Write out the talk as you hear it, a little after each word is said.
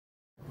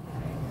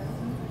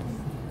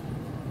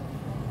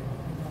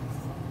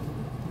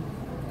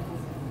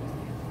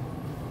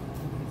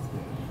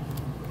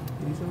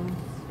zoom?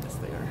 Yes,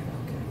 they are.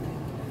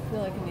 I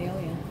feel like an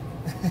alien.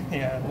 Okay.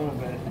 Yeah, a little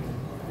bit.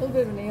 A little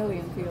bit of an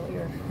alien feel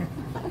here.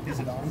 Is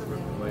it on?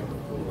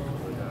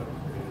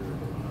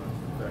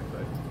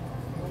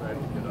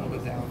 Hold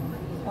it down.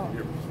 Oh.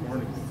 Here this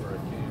morning before I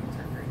came.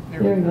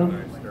 There you go.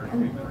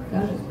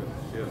 Got it.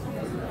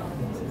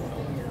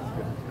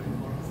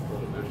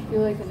 I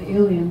feel like an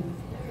alien.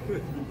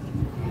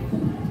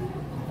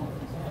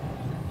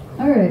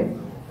 All right.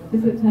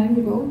 Is it time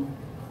to go?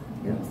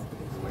 Yes.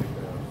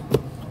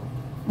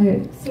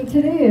 Okay. So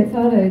today I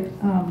thought I'd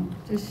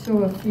just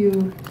show a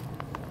few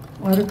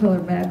watercolor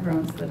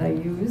backgrounds that I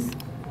use.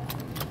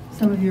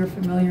 Some of you are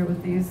familiar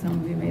with these, some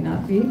of you may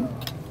not be.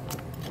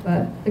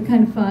 But they're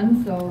kind of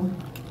fun, so.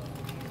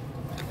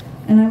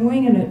 And I'm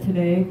winging it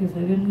today because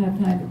I didn't have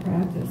time to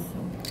practice, so,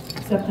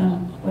 except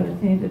on what I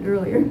painted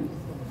earlier.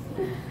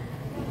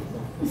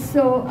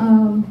 So,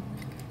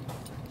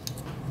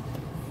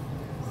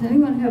 does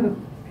anyone have a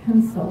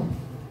pencil?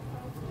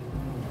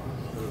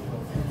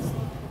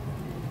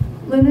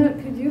 Lynette,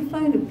 could you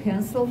find a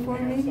pencil for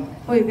me?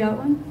 Oh, you got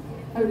one?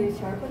 Are they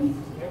sharpened?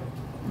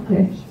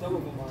 Okay. Some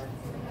of them are.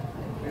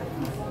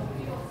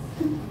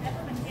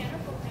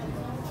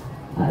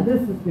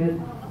 This is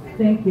good.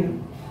 Thank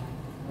you.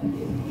 Thank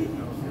you.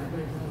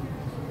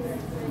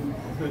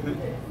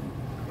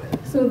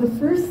 So the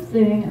first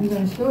thing I'm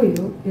going to show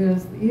you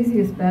is the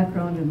easiest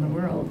background in the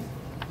world.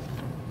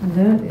 And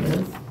that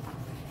is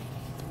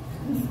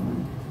this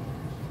one.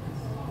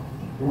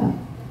 Yeah.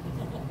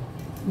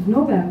 There's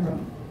no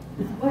background.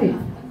 It's white.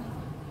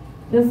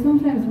 That's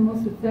sometimes the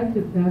most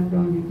effective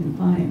background you can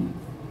find,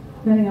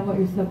 depending on what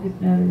your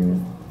subject matter is.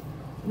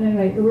 But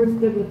anyway, it works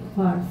good with the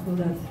fox, so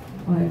that's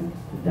why I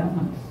did that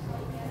one.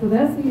 So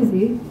that's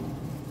easy.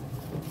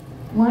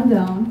 One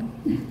down.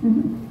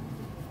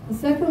 The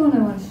second one I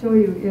want to show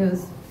you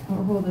is,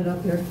 I'll hold it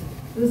up here,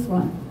 this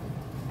one,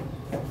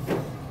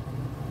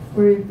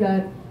 where you've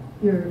got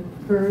your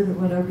bird or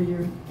whatever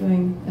you're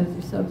doing as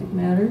your subject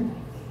matter,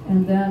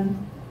 and then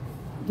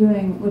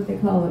doing what they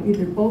call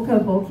either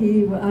bokeh,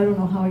 bokeh, I don't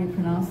know how you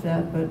pronounce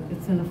that, but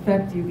it's an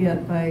effect you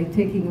get by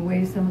taking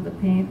away some of the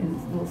paint in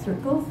little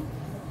circles.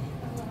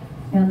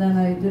 And then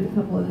I did a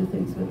couple other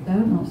things with that,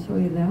 and I'll show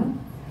you that.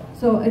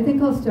 So I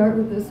think I'll start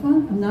with this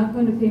one. I'm not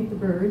going to paint the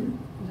bird,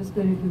 I'm just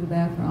going to do the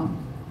background.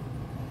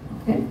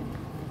 Okay?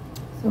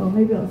 So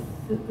maybe I'll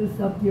sit this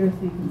up here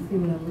so you can see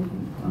what I'm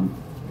working from,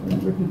 what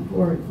I'm working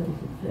towards, I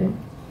should say.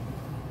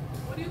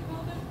 What do you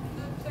call the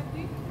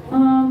technique?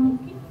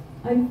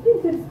 I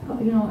think it's,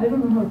 I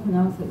don't know how to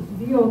pronounce it. It's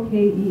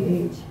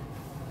V-O-K-E-H.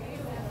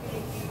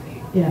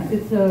 Yeah,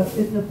 it's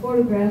a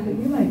photographic,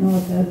 you might know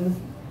what that is.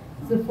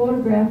 It's a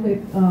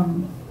photographic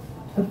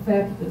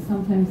effect that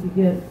sometimes you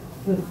get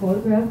with a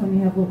photograph when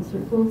you have little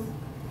circles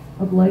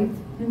of light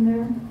in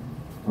there.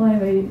 Well,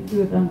 anyway, you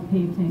do it on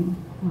painting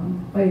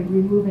by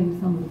removing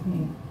some of the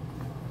paint.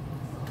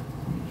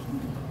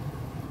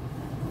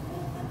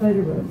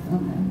 Spider webs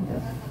on there,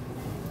 yes.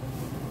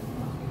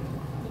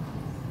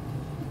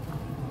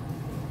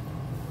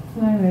 So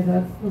anyway,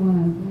 that's the one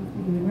I'm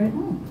doing right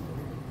now.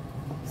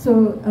 So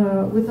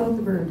without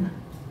the bird.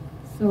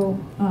 So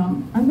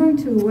I'm going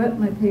to wet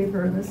my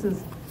paper. This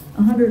is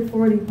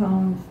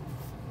 140-pound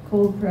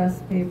cold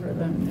pressed paper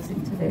that I'm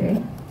using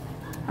today,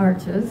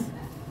 Arches.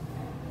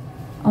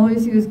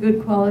 Always use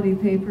good quality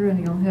paper and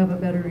you'll have a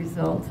better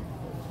result.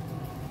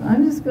 So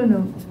I'm just going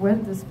to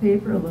wet this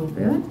paper a little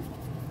bit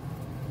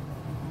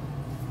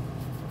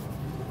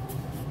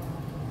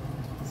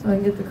so I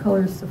can get the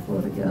colors to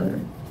flow together.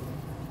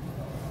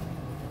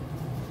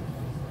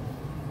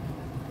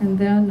 And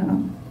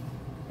then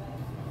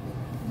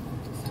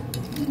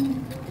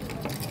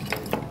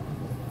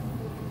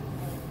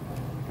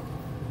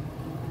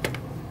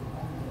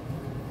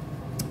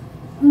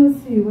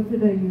let's see, what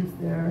did I use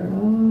there?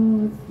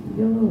 Oh, let's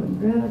see, yellow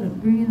and red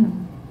and green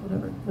and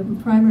whatever, the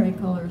primary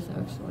colors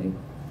actually.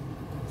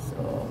 So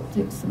I'll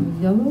take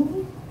some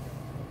yellow,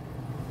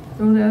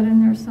 throw that in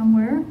there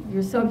somewhere.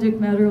 Your subject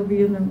matter will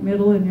be in the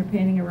middle and you're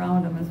painting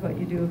around them is what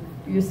you do.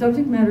 Do your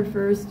subject matter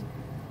first,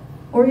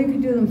 or you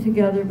could do them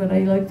together, but I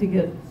like to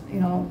get,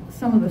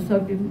 some of the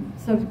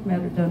subject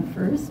matter done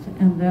first,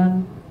 and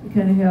then you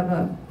kind of have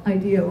an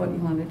idea what you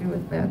want to do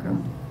with the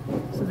background.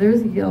 So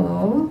there's a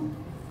yellow.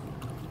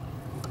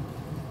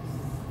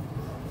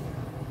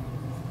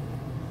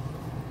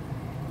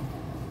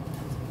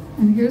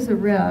 And here's a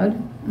red.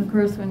 And of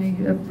course, when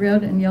you have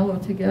red and yellow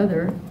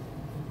together,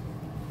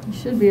 you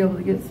should be able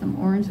to get some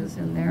oranges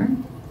in there.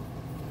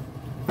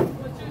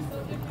 What's your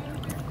subject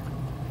matter?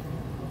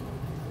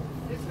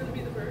 It's going to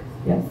be the bird?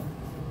 Yes.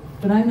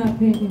 But I'm not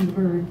painting the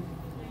bird.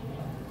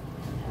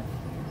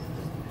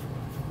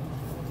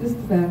 Just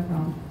the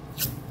background.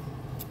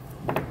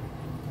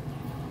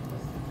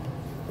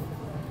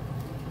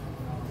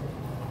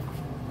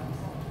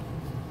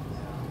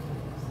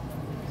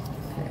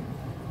 Okay.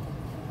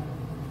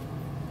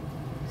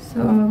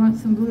 So I want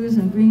some blues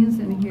and greens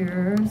in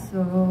here.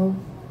 So,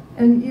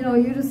 and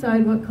you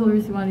decide what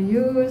colors you want to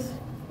use,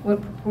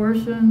 what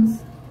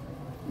proportions.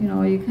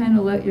 You kind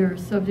of let your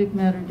subject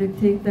matter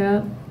dictate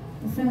that.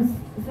 since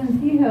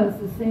he has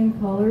the same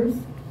colors,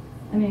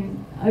 I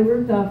mean, I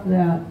worked off of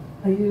that.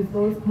 I used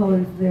those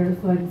colors there,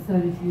 so I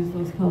decided to use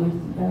those colors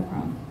in the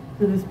background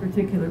for this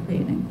particular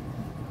painting.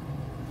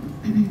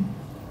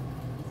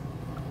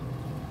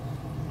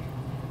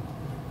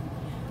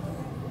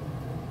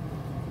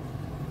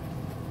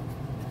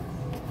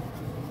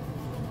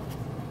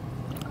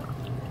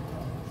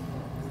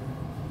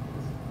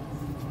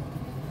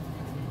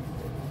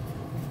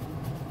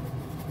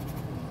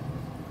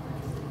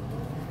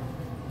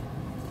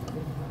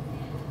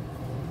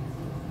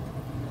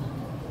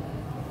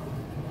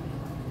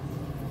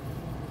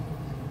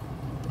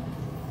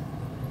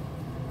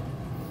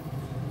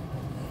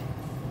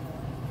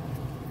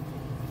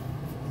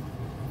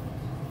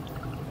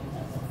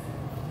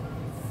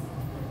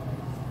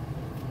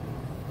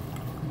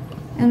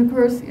 And of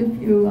course,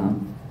 if you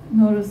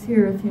notice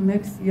here, if you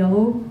mix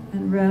yellow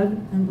and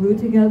red and blue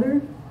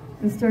together,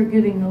 you start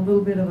getting a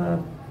little bit of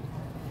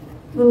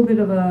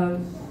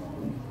a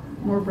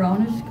more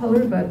brownish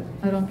color, but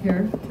I don't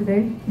care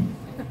today.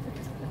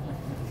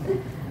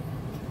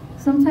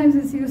 Sometimes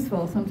it's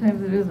useful,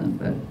 sometimes it isn't,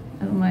 but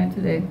I don't mind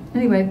today.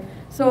 Anyway,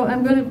 so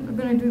I'm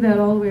gonna do that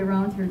all the way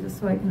around here just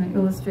so I can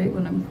illustrate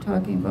what I'm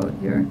talking about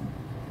here.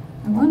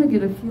 I want to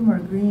get a few more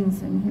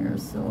greens in here,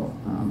 so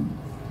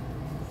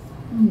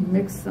let me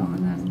mix some,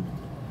 and then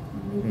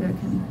maybe I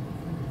can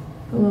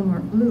put a little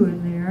more blue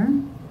in there.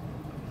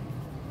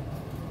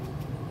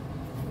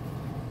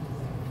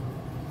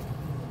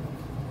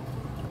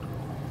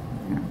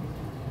 There.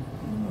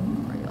 A little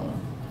more yellow.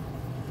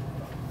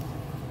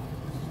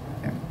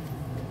 There.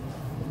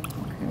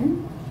 Okay.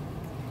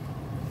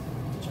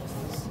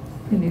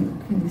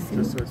 Can you see?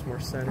 Just so it's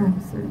more centered.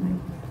 Oh, certainly.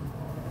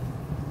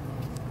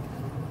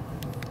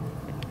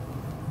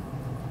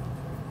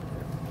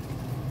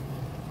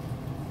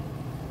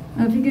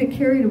 Now, if you get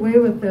carried away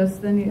with this,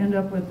 then you end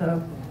up with a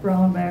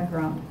brown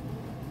background,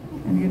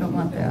 and you don't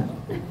want that.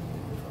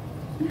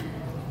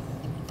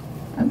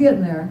 I'm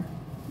getting there.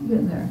 I'm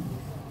getting there.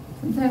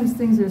 Sometimes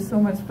things are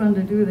so much fun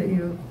to do that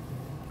you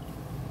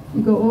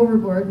go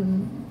overboard,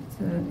 and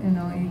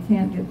you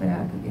can't get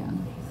back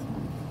again.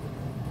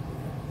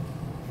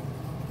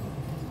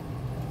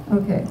 So.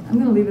 Okay, I'm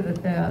going to leave it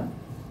at that.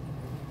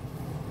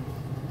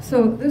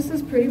 So this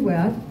is pretty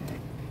wet.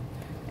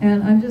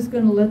 And I'm just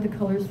going to let the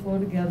colors flow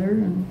together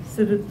and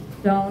sit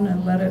it down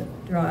and let it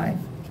dry.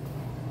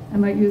 I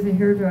might use a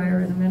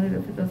hairdryer in a minute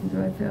if it doesn't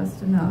dry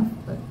fast enough,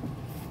 but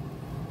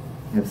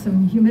I have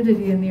some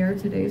humidity in the air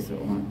today, so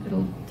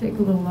it'll take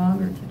a little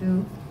longer to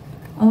do.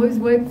 Always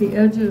wipe the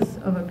edges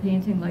of a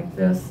painting like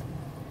this,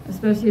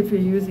 especially if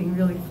you're using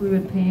really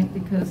fluid paint,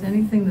 because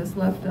anything that's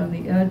left on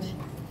the edge,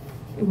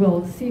 it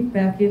will seep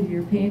back into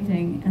your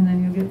painting, and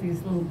then you'll get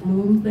these little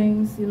bloom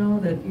things,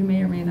 that you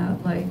may or may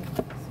not like.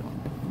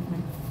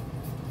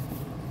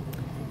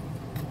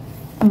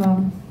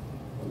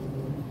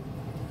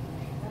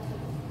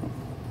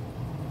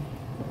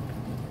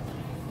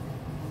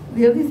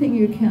 The other thing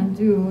you can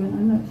do, and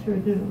I'm not sure I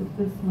did it with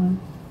this one.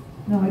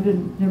 No, I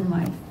didn't. Never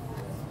mind.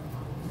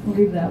 We'll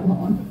leave that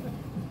alone.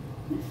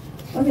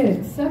 Okay,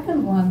 the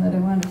second one that I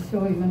want to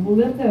show you, and we'll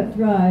let that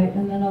dry,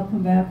 and then I'll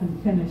come back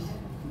and finish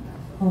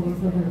all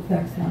those other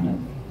effects on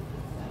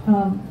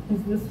it,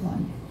 is this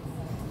one,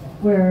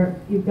 where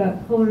you've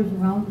got colors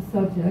around the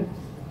subject.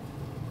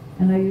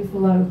 And I used a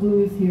lot of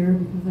blues here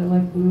because I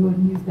like blue,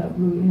 and he's got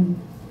blue in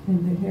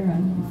the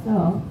heron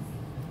himself.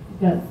 He's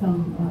got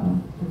some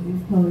of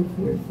these colors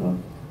here. So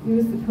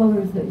use the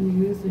colors that you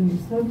used in your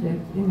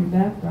subject, in your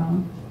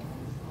background,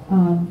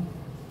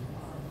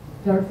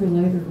 darker,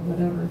 lighter, or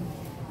whatever.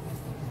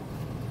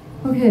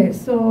 Okay,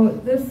 so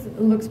this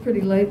looks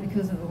pretty light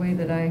because of the way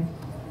that I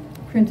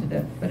printed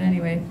it. But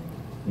anyway,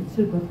 it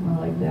should look more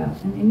like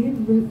that. And you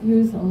need to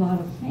use a lot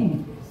of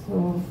paint.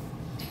 So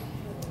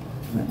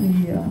let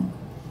me...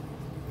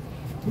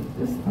 take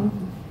this off of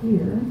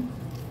here.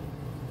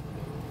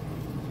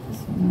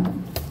 This one out.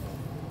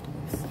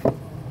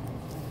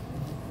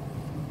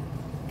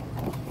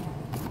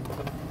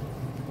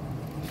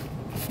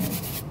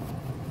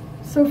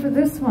 So for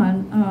this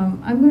one,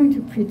 I'm going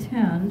to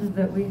pretend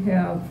that we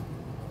have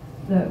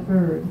that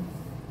bird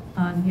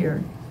on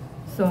here.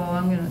 So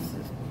I'm going to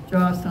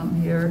draw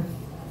some here.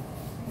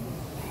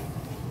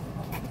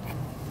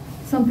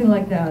 Something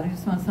like that. I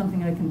just want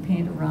something I can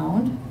paint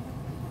around.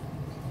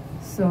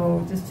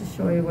 So just to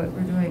show you what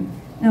we're doing.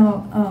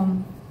 Now,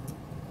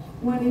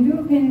 when you do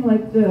a painting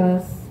like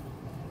this,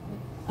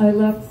 I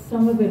left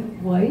some of it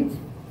white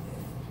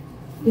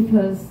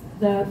because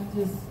that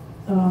just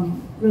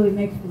really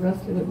makes the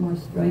rest of it more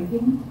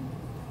striking.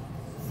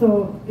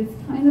 So it's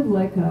kind of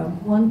like a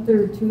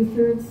 1/3,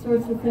 2/3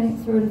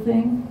 sort of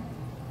thing.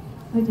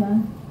 Hi,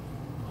 John.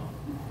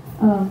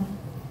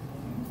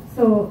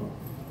 So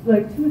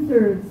like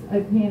 2/3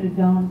 I painted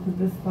down to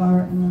this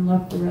far and then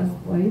left the rest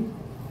white.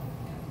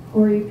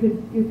 Or you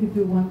could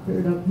do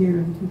 1/3 up here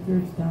and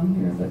 2/3 down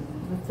here, but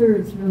the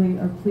thirds really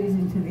are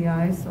pleasing to the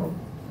eye, so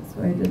that's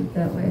why I did it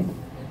that way.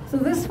 So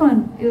this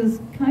one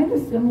is kind of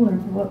similar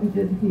to what we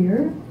did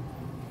here,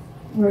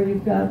 where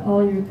you've got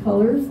all your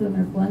colors and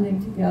they're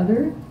blending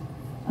together.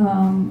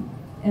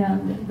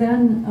 And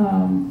then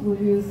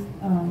we'll use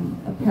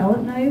a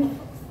palette knife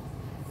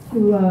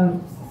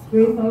to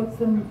scrape out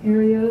some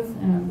areas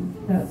and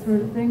that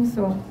sort of thing.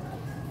 So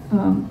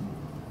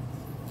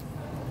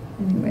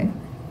anyway,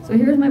 so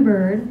here's my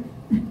bird.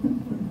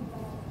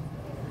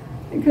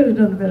 I could have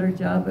done a better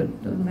job, but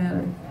it doesn't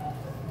matter.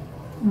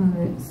 All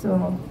right,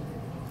 so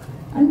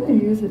I'm going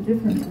to use a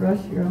different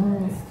brush here, a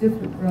little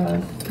stiffer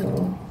brush.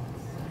 So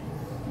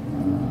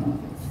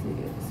let's see,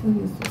 so I'll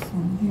use this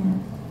one here.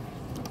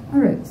 All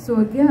right, so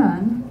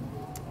again,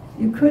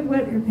 you could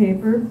wet your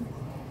paper,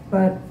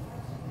 but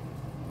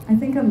I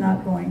think I'm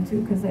not going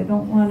to because I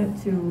don't want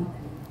it to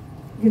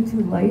get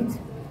too light.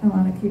 I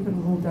want to keep it a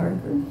little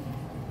darker.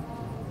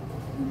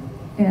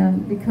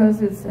 And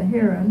because it's a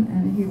heron,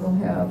 and he will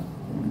have,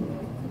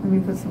 let me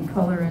put some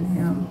color in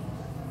him,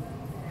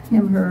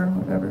 her,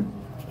 whatever.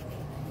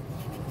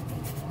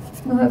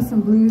 He'll have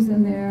some blues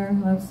in there.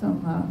 He'll have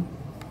some,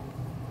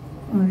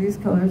 one of these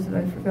colors that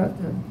I forgot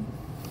to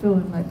fill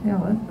in my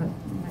palette, but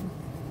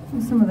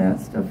there's some of that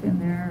stuff in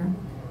there.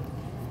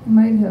 You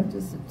might have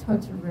just a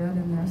touch of red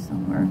in there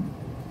somewhere.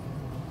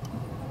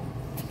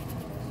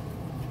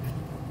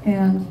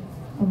 And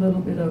a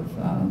little bit of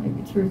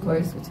maybe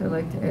turquoise, which I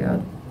like to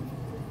add.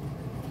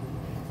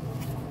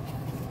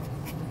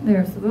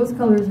 There, so those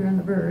colors are in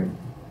the bird.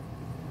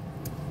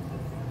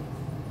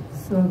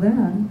 So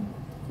then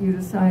you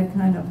decide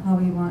kind of how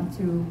you want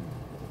to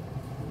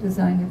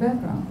design your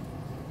background.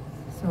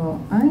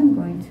 So I'm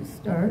going to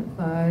start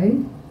by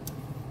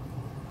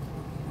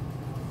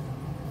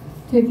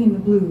taking the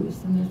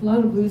blues, and there's a lot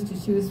of blues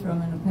to choose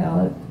from in a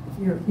palette. If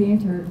you're a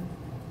painter,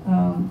 I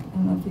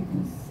don't know if you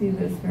can see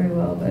this very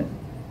well, but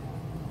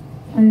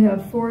I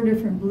have 4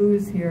 different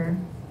blues here,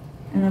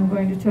 and I'm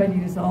going to try to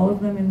use all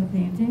of them in the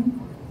painting,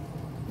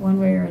 one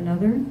way or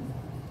another.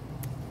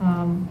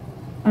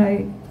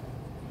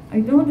 I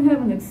don't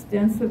have an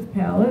extensive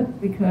palette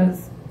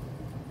because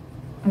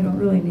I don't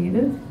really need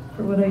it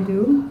for what I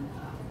do.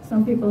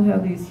 Some people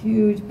have these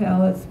huge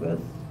palettes with,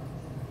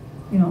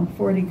 you know,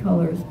 40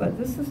 colors, but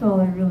this is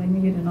all I really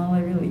need and all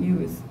I really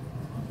use.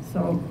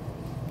 So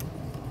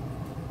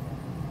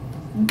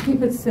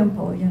keep it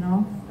simple, you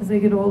know. As I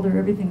get older,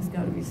 everything's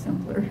got to be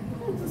simpler.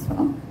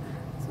 So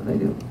that's what I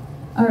do.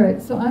 All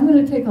right, so I'm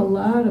going to take a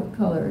lot of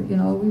color. You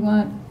know, we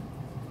want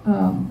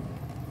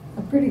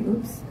a pretty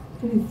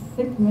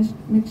thick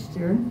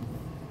mixture.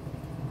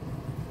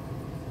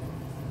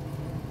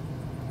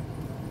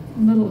 A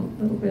little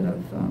bit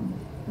of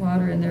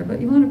water in there, but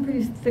you want a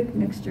pretty thick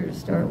mixture to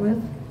start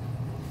with.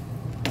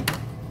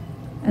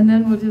 And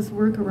then we'll just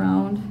work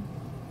around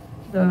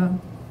the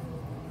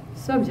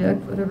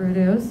subject, whatever it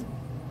is.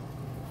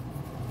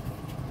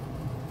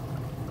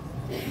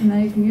 And now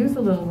you can use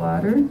a little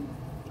water. You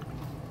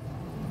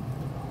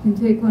can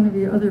take one of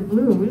your other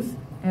blues,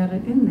 add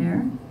it in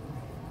there.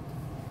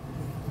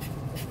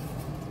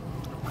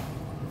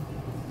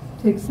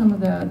 Take some of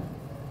that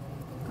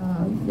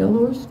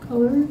yellowish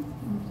color.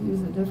 I'll have to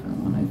use a different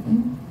one, I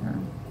think.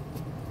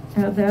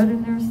 Here. Add that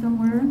in there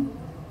somewhere.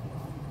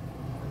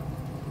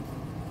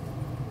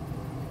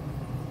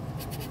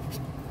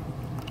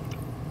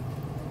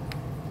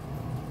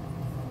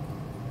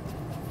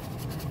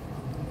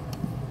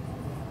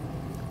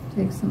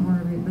 Take some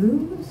more of your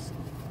blues.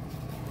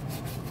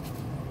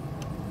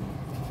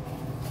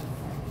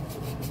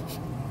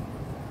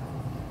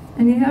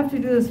 And you have to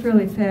do this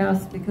fairly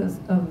fast because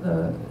of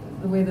the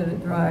way that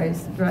it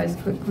dries. It dries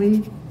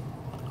quickly.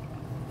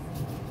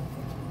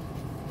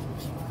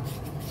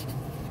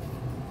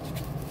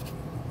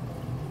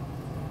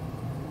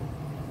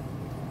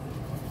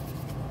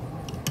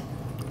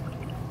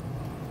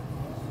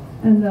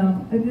 And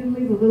I did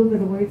leave a little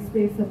bit of white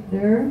space up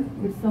there,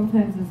 which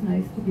sometimes is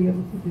nice to be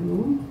able to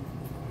do.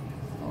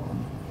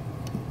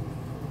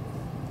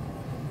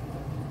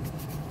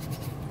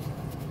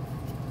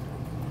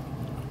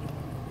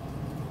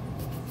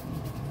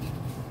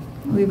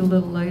 Leave a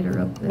little lighter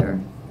up there.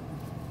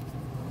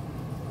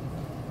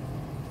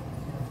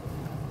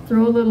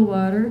 Throw a little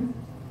water.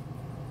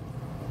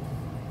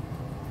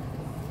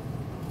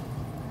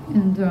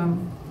 And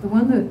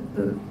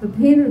the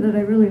painter that I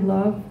really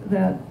love,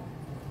 that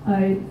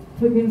I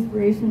took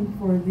inspiration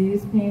for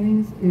these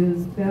paintings,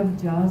 is Bev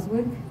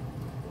Joswick.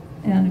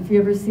 And if you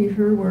ever see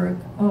her work,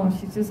 oh,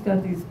 she's just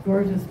got these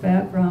gorgeous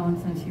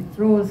backgrounds, and she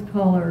throws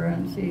color,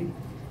 and she,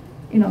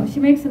 you know, she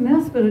makes a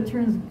mess, but it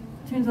turns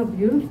out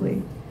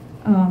beautifully.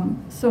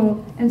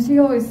 And she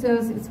always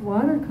says it's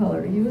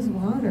watercolor, use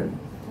water.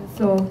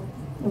 So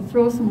we'll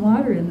throw some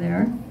water in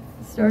there,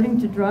 it's starting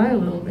to dry a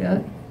little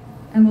bit,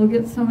 and we'll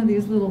get some of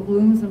these little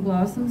blooms and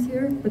blossoms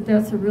here, but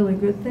that's a really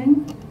good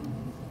thing.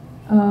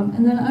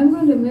 And then I'm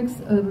going to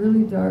mix a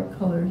really dark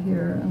color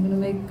here. I'm going to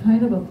make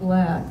kind of a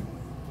black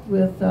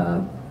with,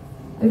 I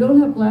don't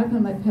have black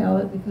on my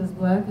palette because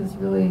black is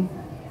really,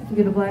 if you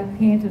get a black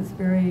paint, it's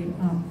very,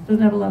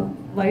 doesn't have a lot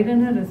of light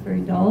in it, it's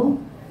very dull.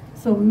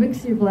 So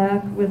mix your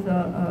black with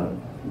a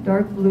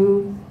dark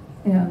blue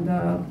and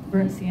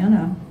burnt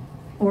sienna,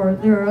 or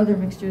there are other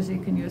mixtures you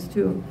can use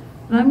too.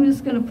 And I'm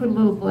just going to put a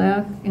little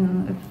black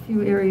in a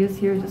few areas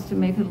here just to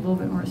make it a little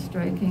bit more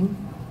striking.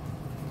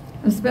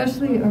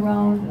 Especially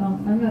around,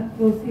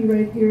 we'll see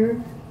right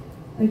here,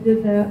 I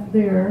did that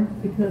there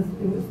because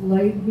it was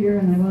light here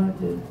and I wanted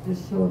to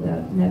just show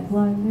that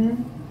neckline there.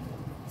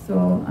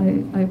 So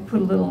I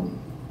put a little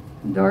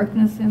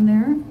darkness in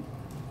there.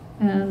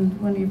 And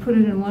when you put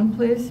it in one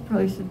place, you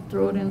probably should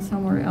throw it in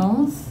somewhere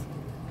else.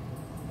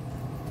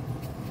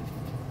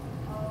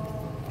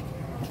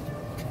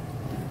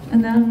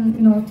 And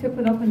then, tip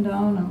it up and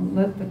down and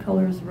let the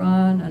colors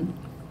run and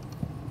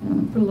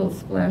put a little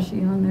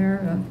splashy on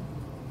there.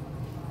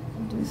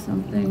 Do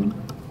something.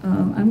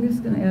 I'm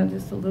just going to add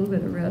just a little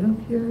bit of red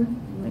up here,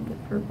 make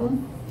it purple.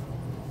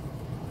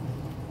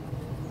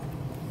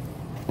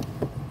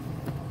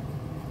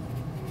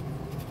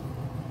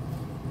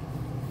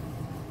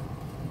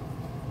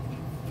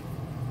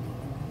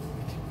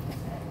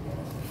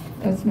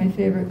 That's my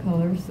favorite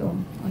color, so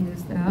I'll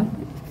use that.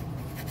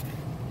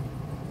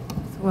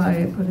 That's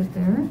why I put it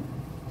there.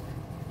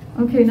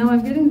 Okay, now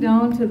I'm getting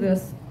down to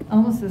this,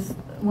 almost this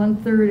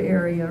 1/3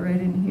 area right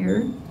in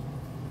here.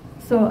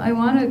 So I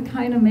want to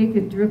kind of make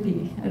it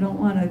drippy. I don't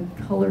want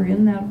to color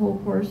in that whole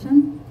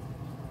portion.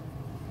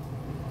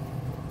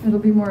 It'll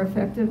be more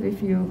effective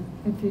if you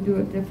do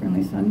it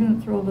differently. So I'm going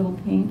to throw a little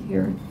paint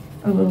here,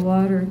 a little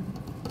water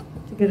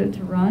to get it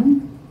to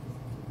run.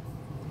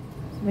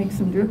 So make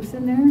some drips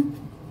in there.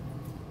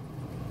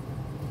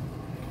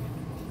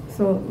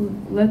 So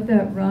let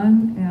that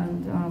run,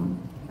 and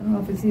I don't know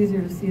if it's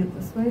easier to see it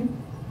this way,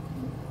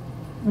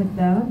 like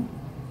that,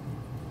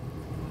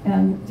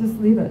 and just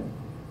leave it.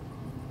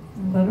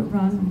 And let it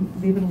run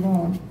and leave it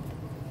alone.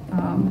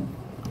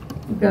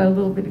 We've got a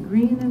little bit of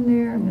green in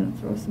there. I'm going to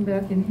throw some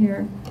back in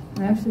here.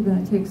 I'm actually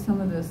going to take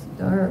some of this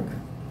dark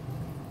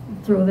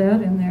and throw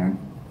that in there.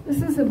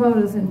 This is about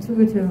as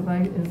intuitive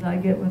as I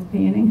get with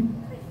painting.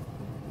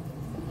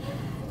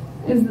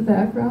 Is the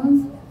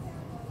backgrounds.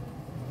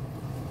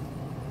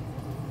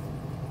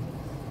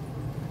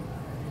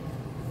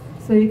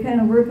 So you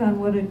kind of work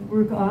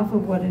off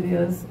of what it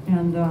is,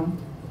 and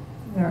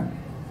there.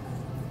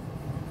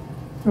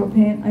 Throw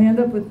paint. I end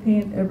up with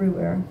paint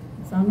everywhere.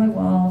 It's on my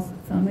walls.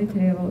 It's on my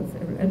table.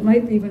 It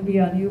might even be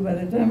on you by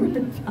the time we're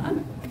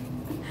done.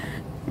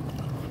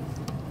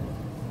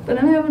 But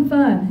I'm having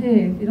fun.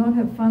 Hey, if you don't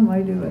have fun,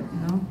 why do it?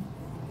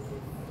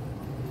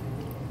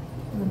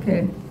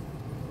 Okay.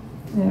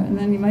 Yeah, and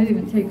then you might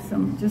even take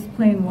some just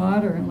plain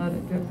water and let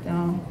it drip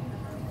down.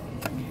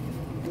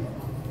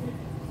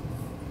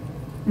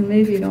 And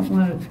maybe you don't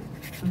want it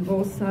on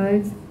both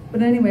sides.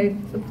 But anyway,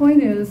 the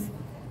point is,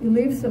 you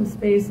leave some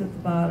space at the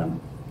bottom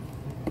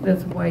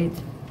that's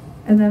white.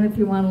 And then if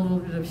you want a little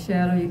bit of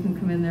shadow, you can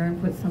come in there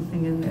and put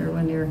something in there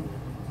when you're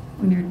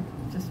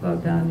just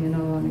about done, and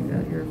you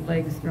got your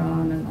legs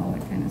drawn and all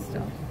that kind of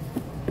stuff.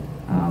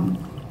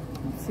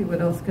 Let's see, what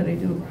else could I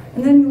do?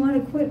 And then you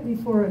want to quit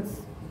before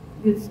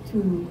it's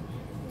too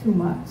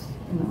much,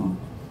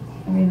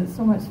 I mean, it's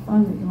so much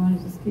fun that you want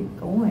to just keep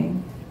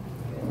going.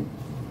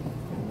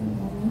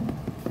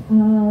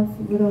 Let's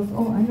see, what else?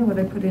 Oh, I know what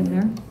I put in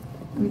there.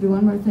 Let me do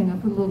one more thing. I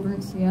put a little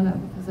burnt sienna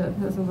because that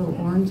has a little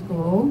orange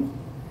glow.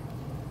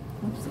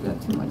 Oops, I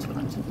got too much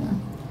orange in there.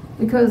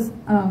 Because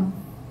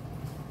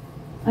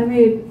I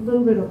made a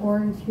little bit of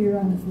orange here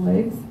on his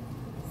legs,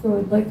 so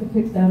I'd like to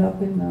pick that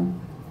up in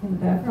the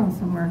background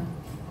somewhere.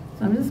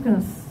 So I'm just going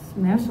to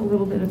smash a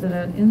little bit of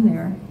that in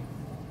there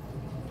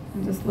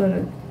and just let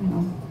it,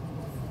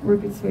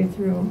 work its way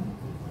through.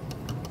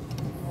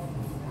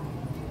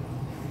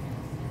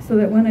 So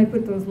that when I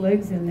put those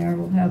legs in there,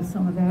 we'll have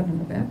some of that in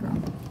the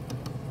background.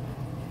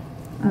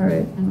 All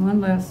right, and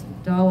one last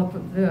dollop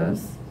of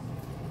this.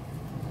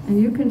 And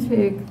you can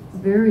take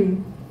very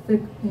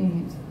thick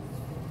paint,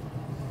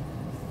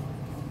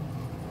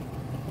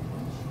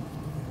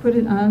 put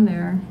it on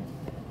there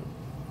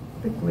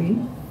thickly.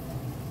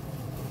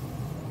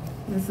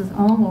 This is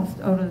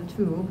almost out of the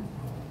tube.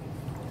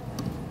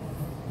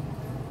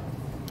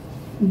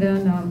 And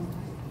then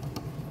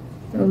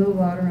throw a little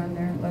water on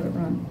there and let it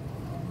run.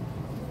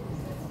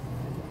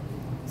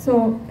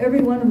 So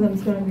every one of them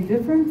is going to be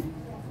different.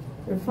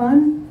 They're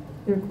fun,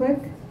 they're quick,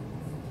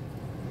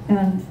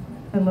 and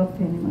I love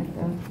painting like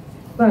that.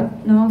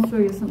 But now I'll show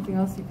you something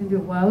else you can do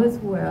while it's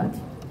wet.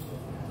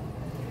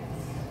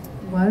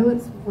 While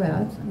it's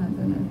wet, and I'm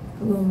going to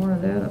put a little more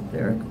of that up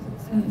there because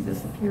it's kind of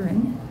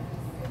disappearing.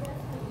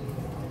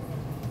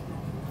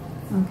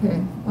 Okay,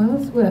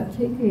 while it's wet,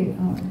 take a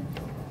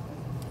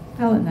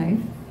palette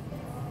knife,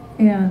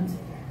 and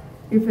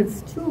if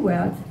it's too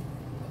wet,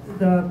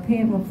 the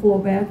paint will flow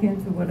back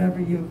into whatever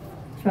you've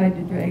tried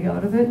to drag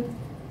out of it.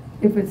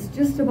 If it's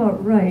just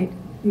about right,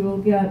 you will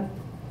get,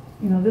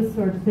 this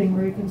sort of thing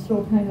where you can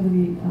show kind of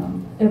the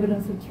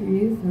evidence of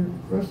trees or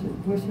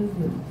bushes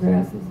or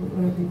grasses or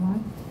whatever you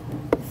want.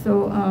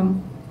 So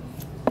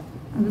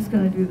I'm just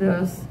going to do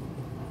this.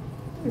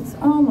 It's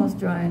almost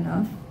dry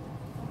enough,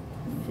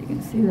 if you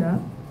can see that,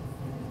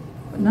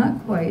 but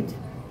not quite.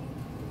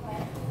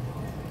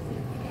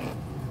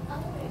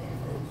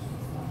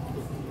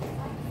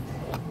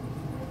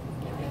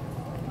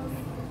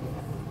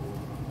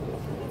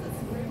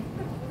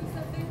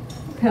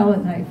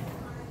 palette knife.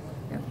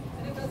 Yeah.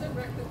 And it doesn't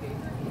wreck the paper?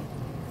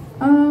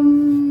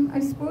 I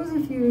suppose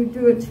if you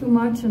do it too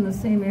much in the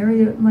same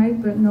area it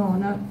might, but no,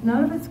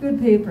 not if it's good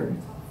paper.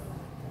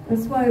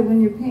 That's why when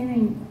you're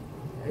painting,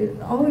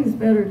 it's always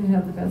better to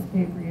have the best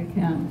paper you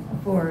can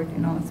afford. You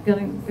know, it's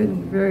getting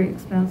very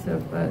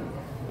expensive, but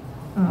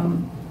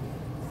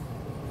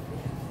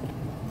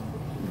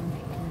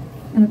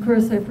and of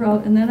course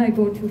and then I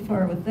go too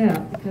far with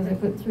that because I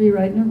put 3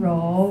 right in a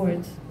row,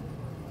 which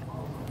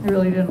I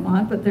really didn't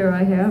want, but there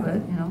I have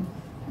it, you know.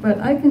 But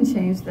I can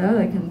change that.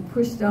 I can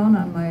push down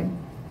on my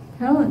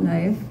palette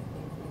knife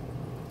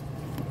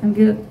and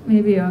get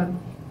maybe a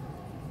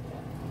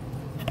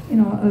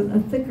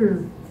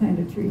thicker kind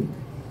of tree,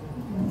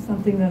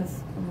 something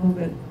that's a little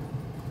bit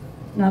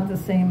not the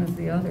same as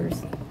the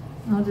others.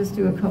 I'll just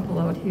do a couple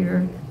out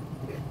here.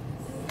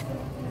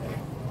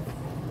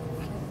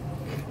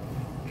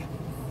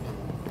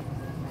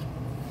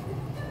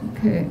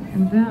 Okay,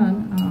 and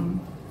then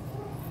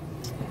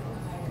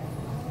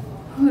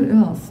what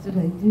else did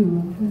I do?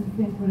 I'm trying to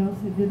think what else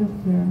I did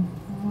up there.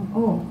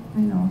 Oh, I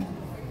know.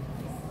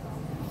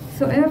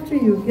 So after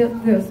you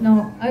get this,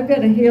 now I've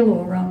got a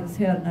halo around his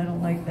head and I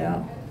don't like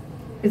that.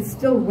 It's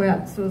still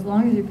wet, so as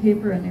long as your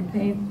paper and your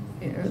paint,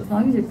 as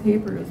long as your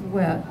paper is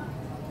wet,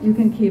 you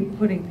can keep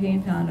putting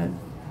paint on it.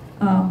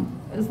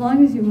 As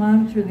long as you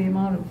monitor the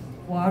amount of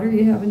water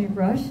you have in your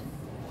brush,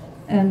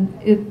 and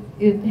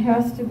it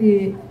has to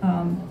be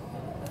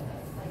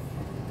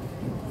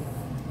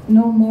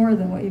no more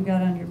than what you've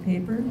got on your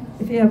paper.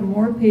 If you have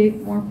more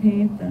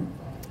paint than,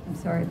 I'm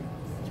sorry,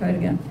 try it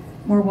again,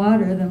 more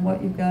water than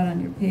what you've got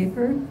on your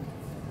paper,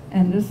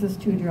 and this is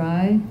too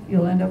dry,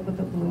 you'll end up with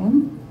a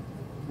bloom,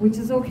 which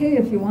is okay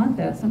if you want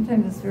that.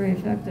 Sometimes it's very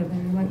effective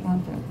and you might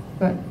want that.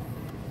 But,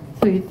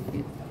 so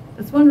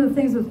it's one of the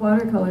things with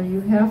watercolor,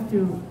 you have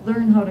to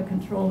learn how to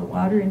control the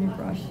water in your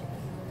brush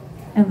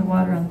and the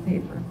water on the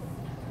paper.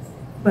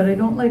 But I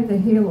don't like the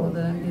halo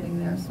that I'm getting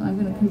there, so I'm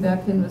going to come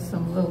back in with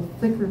some little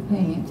thicker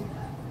paint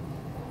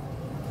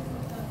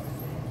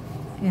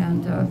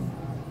and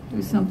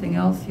do something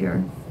else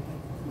here.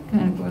 It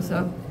kind of goes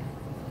up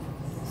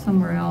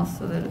somewhere else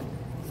so that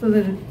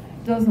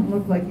it doesn't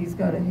look like he's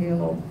got a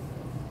halo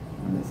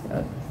on his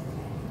head.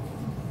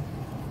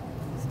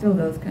 Still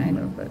does kind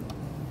of, but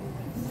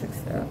fix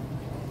that.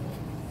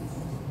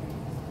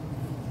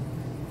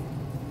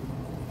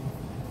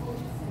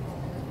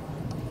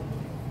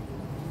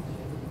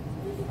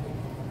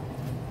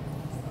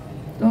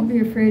 Don't be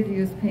afraid to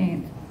use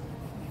paint.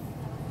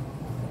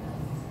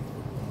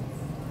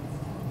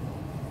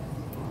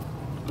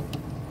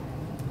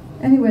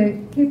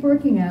 Anyway, keep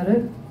working at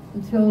it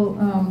until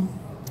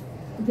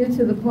you get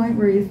to the point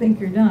where you think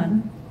you're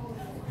done.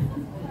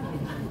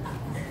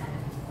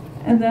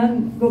 And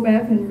then go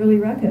back and really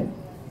wreck it.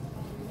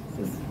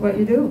 This is what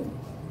you do.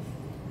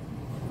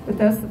 But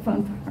that's the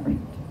fun part.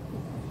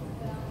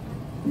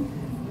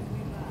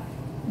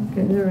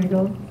 Okay, there we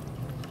go.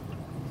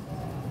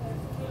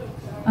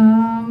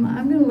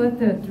 I'm going to let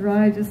that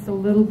dry just a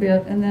little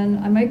bit, and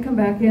then I might come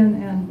back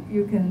in and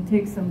you can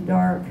take some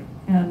dark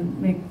and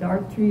make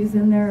dark trees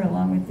in there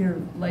along with your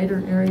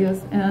lighter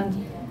areas.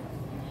 And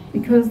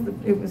because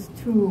it was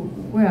too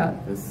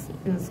wet, this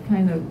is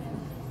kind of,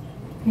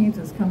 paint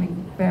is coming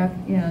back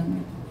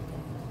in.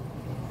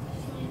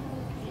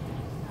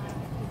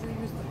 Did you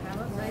use the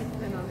palette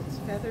knife and on its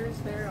feathers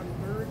there on the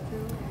bird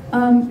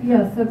too?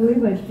 Yes, I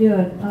believe I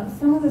did.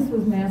 Some of this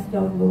was masked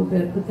out a little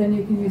bit, but then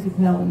you can use a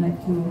palette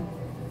knife too.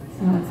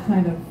 It's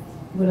kind of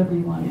whatever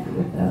you want to do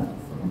with that.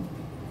 So.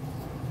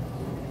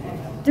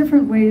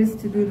 Different ways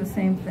to do the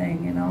same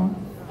thing, you know.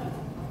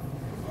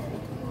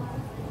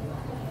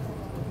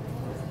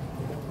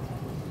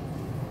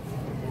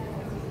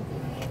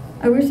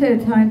 I wish I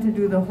had time to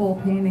do the whole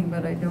painting,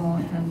 but I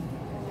don't, and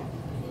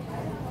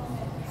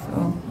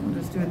so we'll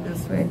just do it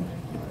this way.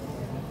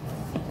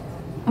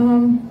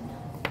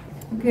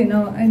 Okay,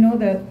 now I know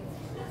that,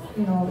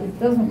 you know, it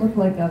doesn't look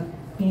like a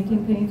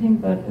painting,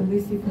 but at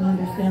least you can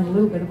understand a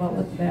little bit about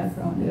what the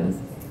background is.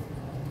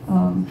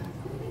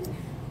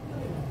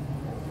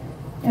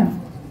 Yeah.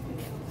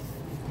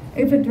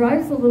 If it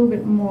dries a little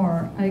bit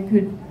more, you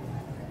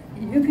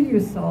could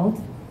use salt.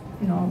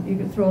 You know, you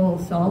could throw a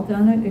little salt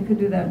on it. It could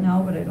do that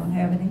now, but I don't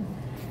have any.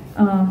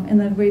 And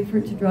then wait for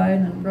it to dry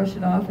and then brush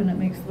it off, and it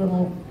makes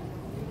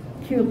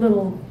cute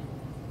little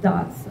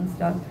dots and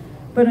stuff.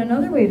 But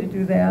another way to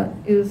do that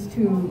is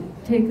to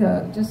take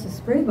just a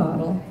spray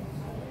bottle,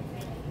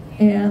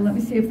 and let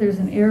me see if there's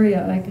an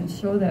area I can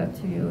show that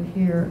to you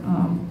here.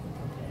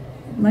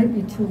 It might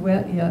be too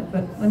wet yet,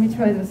 but let me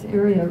try this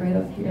area right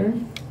up here,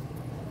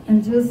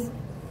 and just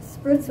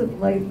spritz it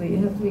lightly.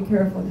 You have to be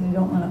careful because you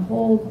don't want a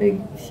whole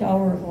big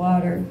shower of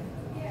water,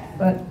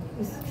 but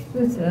just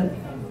spritz it.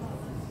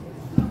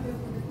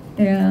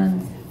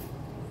 And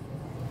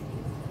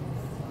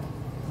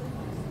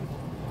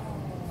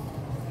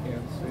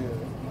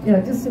yeah,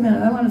 just a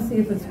minute. I want to see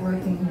if it's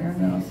working here,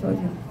 and then I'll show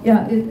you.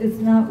 Yeah, it's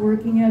not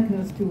working yet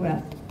because it's too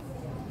wet.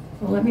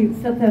 So let me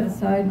set that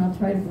aside, and I'll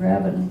try to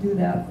grab it and do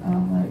that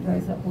when it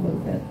dries up a little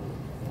bit.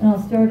 And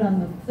I'll start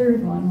on the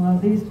third one while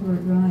these two are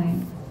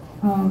drying.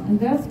 And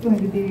that's going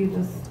to be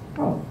this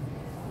crow.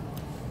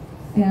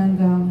 And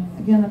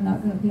again, I'm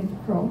not going to paint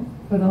the crow,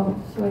 but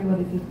I'll show you what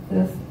I did with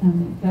this,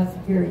 and that's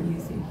very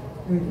easy,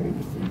 very, very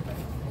easy.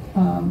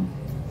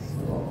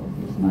 So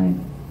here's my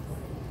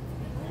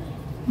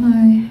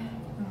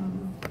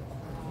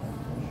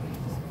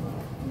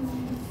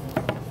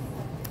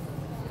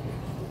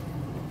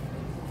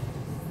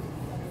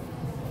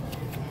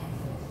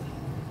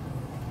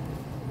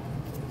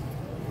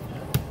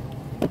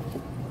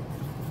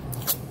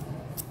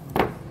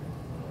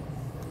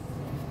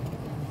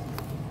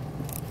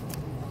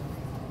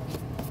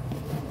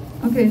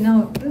okay,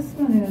 now this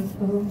one is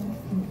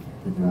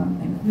the drawing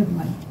thing. Never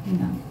mind.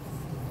 Hang on.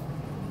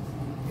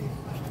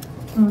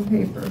 On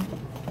paper.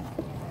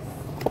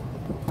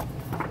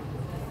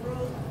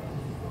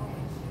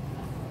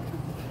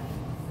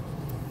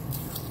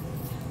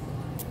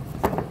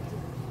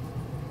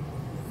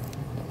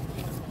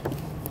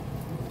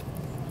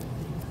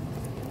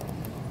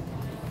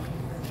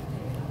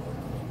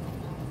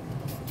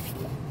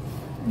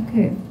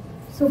 Okay,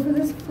 so for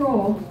this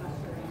crow,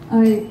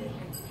 I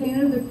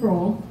painted the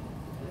crow.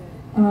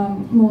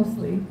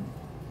 Mostly,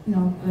 you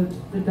know,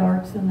 the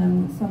darks and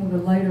then some of the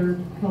lighter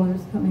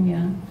colors coming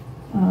in.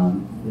 I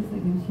guess I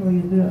can show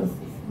you this.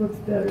 This looks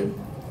better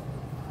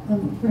than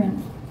the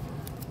print.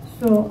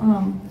 So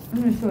I'm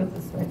going to show it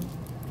this way.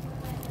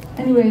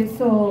 Anyway,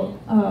 so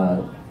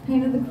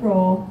painted the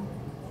crow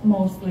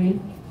mostly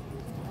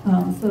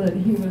so that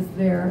he was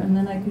there, and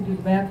then I could do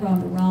the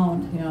background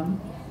around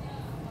him.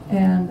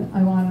 And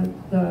I wanted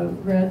the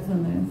reds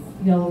and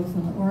the yellows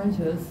and the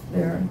oranges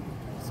there.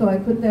 So I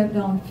put that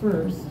down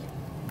first.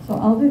 So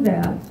I'll do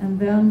that, and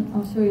then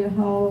I'll show you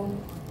how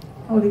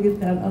to get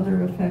that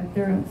other effect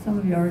there. Some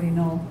of you already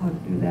know how to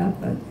do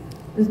that, but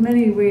there's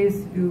many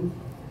ways to do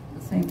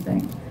the same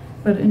thing.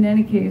 But in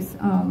any case,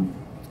 all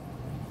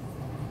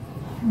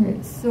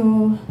right,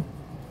 so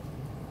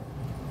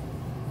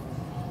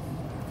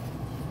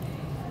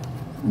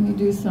let me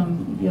do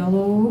some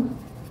yellow.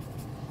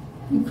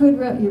 You could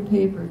wet your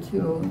paper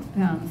too, it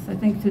depends. I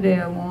think today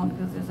I won't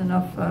because there's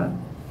enough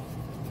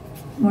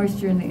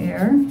moisture in the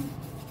air.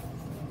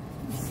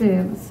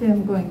 Let's say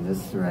I'm going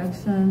this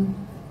direction.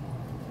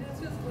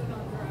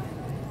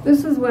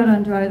 This is wet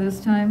on dry this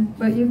time,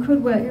 but you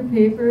could wet your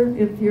paper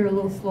if you're a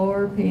little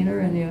slower painter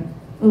and you're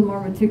a little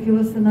more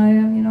meticulous than I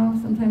am, you know.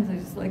 Sometimes I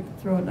just like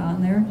to throw it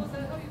on there. Well, is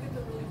that how you get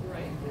the really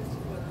bright? Is to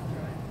wet on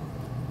dry?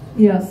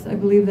 Yes, I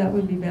believe that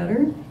would be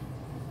better.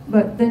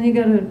 But then you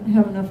got to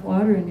have enough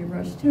water in your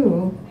brush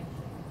too.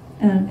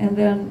 And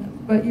then,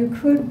 but you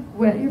could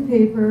wet your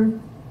paper,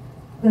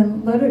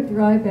 then let it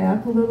dry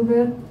back a little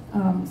bit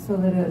so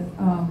that it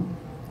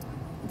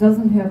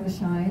doesn't have the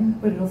shine,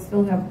 but it'll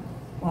still have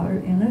water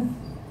in it.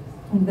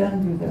 And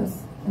then do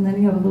this. And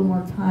then you have a little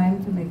more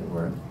time to make it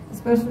work.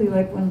 Especially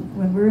like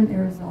when we're in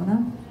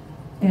Arizona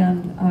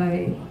and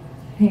I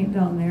paint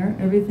down there,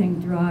 everything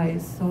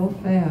dries so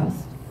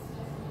fast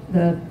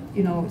that,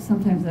 you know,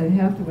 sometimes I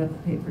have to wet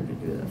the paper to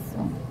do this.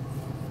 So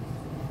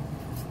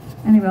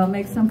anyway, I'll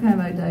make some kind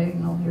of a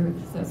diagonal here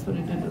because that's what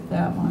I did with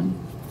that one.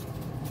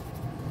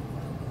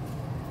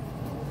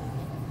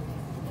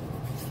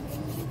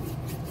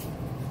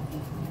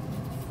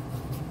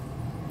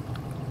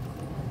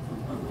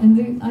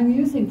 And I'm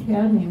using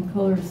cadmium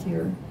colors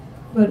here,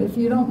 but if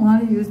you don't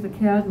want to use the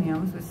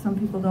cadmiums, which some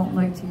people don't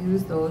like to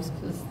use those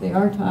because they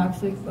are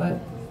toxic, but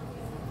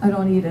I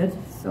don't eat it,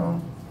 so.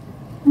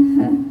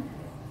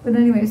 But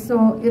anyway,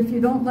 so if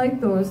you don't like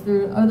those,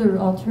 there are other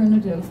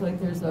alternatives, like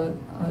there's a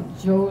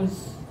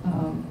Joe's,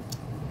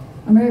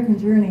 American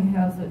Journey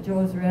has a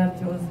Joe's Red,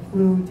 Joe's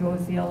Blue,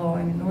 Joe's Yellow.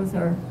 I mean, those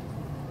are,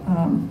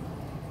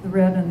 the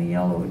red and the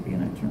yellow would be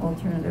an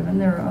alternative,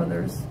 and there are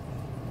others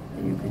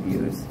that you could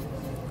use.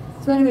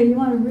 So anyway, you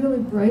want a really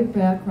bright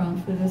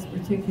background for this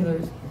particular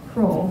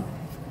crow.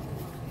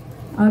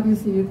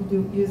 Obviously, you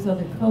could use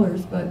other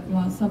colors, but you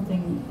want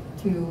something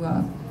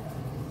to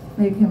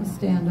make him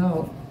stand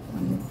out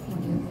when you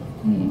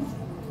paint.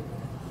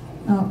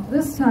 Now,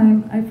 this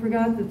time, I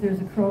forgot that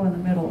there's a crow in the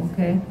middle,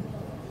 okay?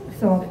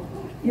 So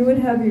you would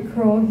have your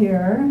crow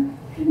here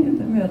in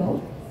the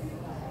middle.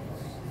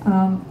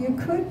 You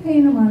could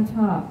paint him on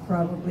top,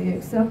 probably,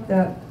 except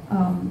that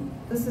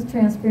this is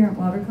transparent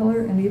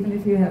watercolor, and even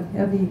if you have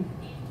heavy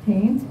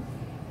paint,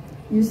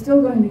 you're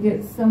still going to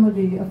get some of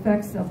the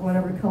effects of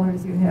whatever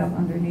colors you have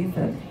underneath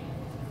it.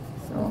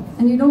 So,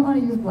 and you don't want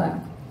to use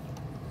black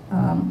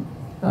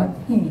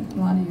paint. You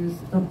want to use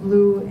a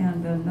blue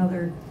and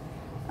another,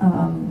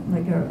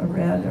 like a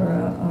red or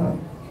a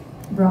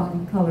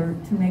brown color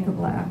to make a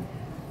black.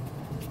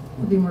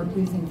 It'll be more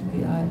pleasing to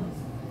the eye.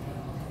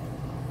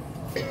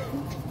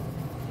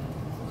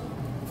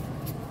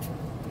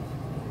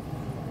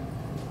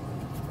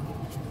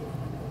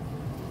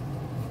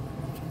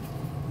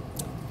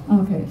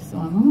 Okay, so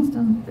I'm almost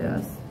done with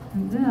this.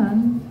 And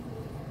then,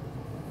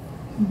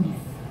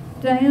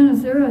 Diane,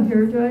 is there a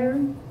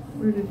hairdryer?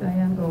 Where did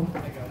Diane go? I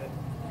got it.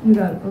 You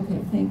got it, okay,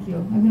 thank you.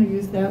 I'm going to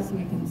use that so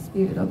we can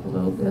speed it up a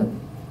little bit.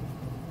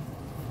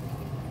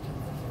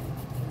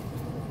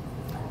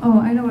 Oh,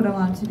 I know what I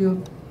want to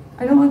do.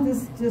 I don't want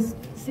this, just,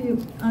 see,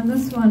 on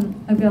this one,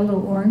 I've got a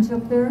little orange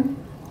up there,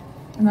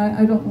 and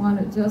I don't want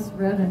it just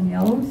red and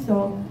yellow,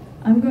 so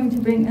I'm going to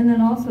bring, and then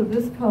also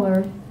this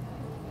color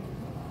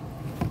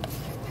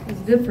is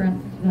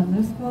different than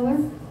this color,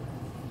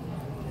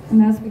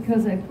 and that's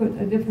because I put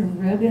a different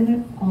red in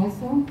it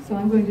also, so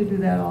I'm going to do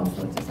that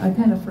also. I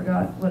kind of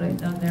forgot what I'd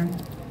done there.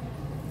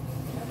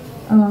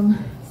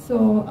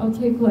 So I'll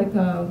take like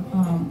a,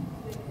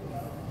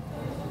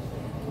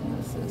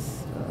 what's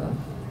this,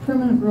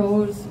 permanent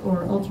rose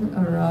or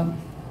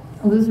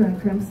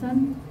alizarin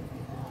crimson,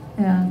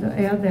 and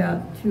add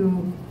that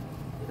to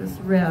this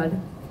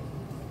red.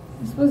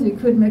 I suppose you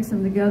could mix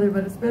them together,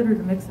 but it's better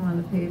to mix them on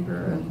the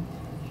paper and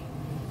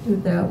do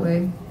it that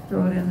way.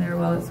 Throw it in there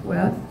while it's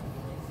wet.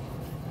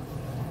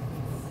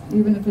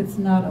 Even if it's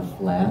not a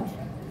flat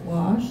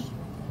wash,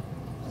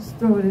 just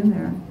throw it in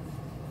there.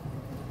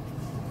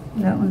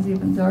 That one's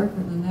even darker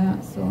than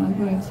that, so I'm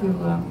going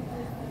to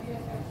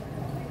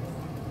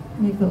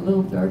make a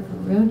little darker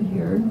red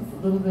here, a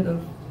little bit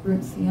of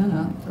burnt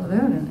sienna, throw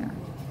that in there.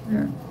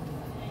 There.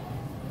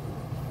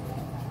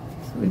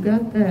 So we've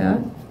got that,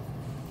 a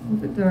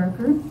little bit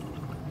darker.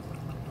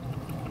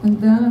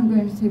 And then I'm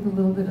going to take a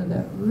little bit of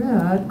that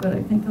red, but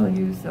I think I'll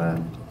use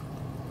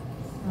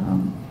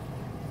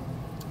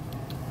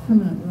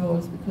permanent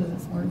rose because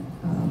it's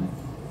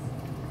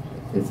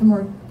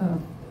more,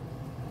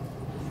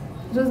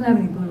 it doesn't have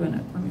any blue in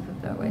it, let me put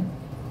it that way.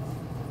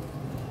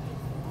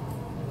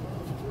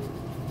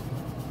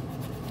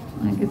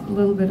 I get a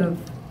little bit of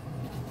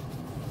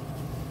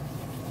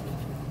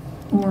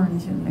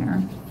orange in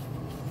there.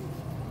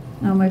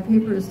 Now my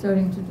paper is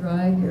starting to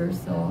dry here,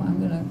 so I'm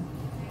going to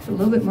put a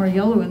little bit more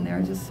yellow in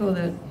there just so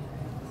that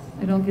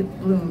I don't get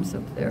blooms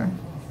up there.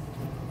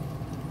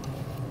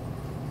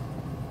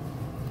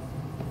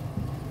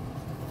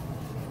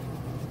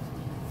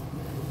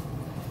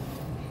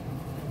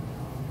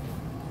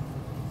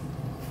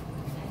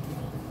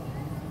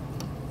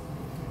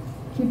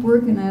 Keep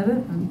working at it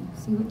and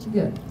see what you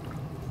get.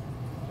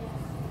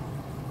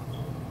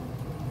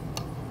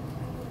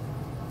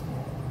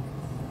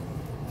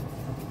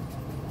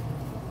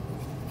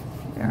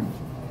 There.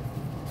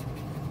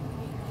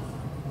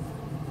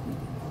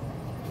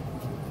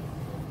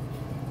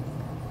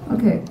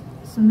 Okay,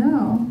 so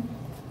now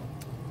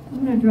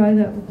I'm going to dry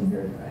that with the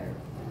hair dryer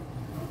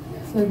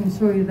so I can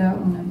show you that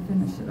one and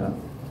finish it up.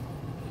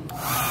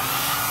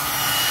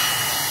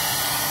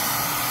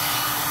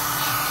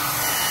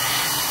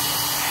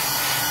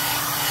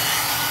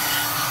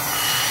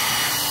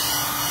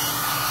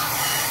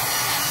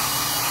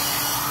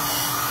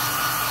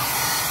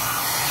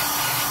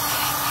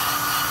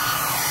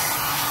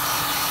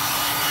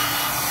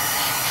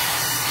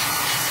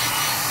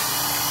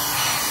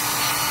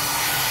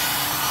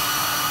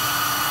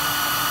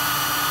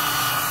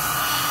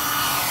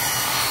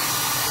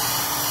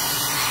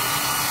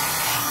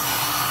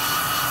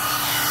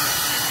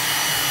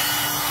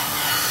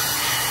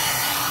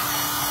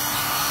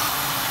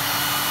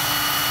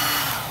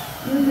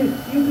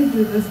 You could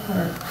do this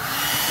part.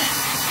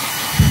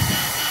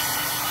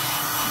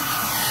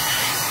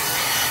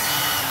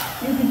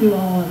 You could do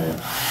all of it.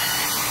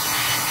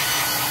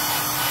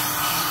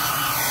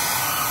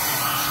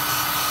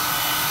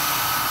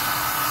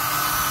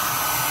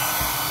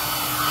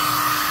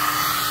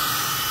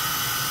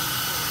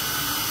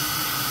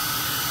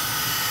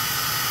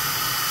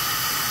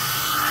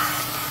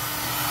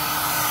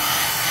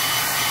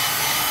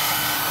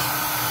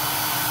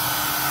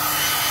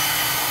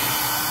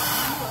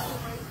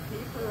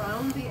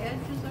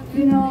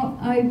 You know,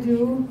 I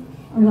do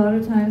a lot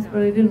of times,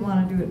 but I didn't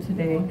want to do it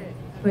today.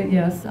 But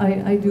yes,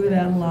 I do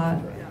that a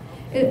lot.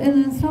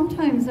 And then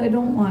sometimes I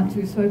don't want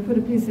to, so I put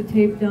a piece of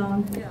tape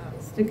down,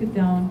 stick it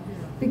down,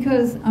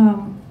 because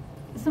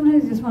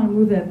sometimes you just want to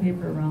move that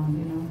paper around,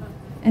 you know.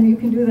 And you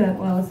can do that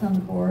while it's on the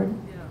board,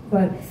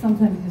 but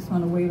sometimes you just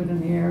want to wave it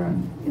in the air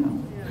and, you know,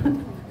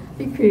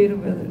 be creative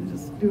with it and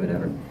just do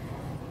whatever.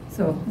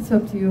 So it's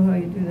up to you how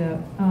you do that.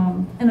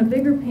 And a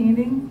bigger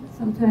painting,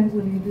 sometimes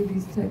when you do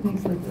these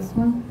techniques like this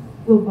one,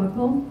 will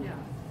buckle.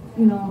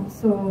 You know,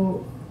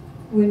 so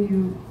when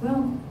you,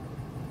 well,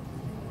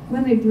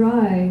 when they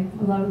dry,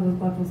 a lot of those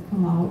buckles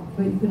come out,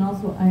 but you can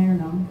also iron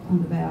them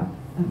on the back.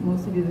 And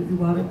most of you that do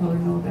watercolor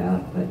know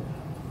that, but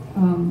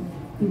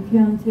you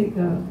can take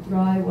a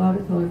dry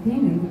watercolor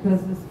painting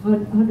because it's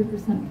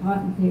 100%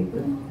 cotton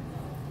paper,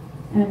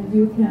 and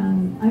you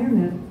can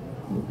iron it,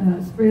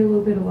 spray a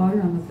little bit of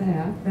water on the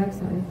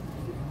backside,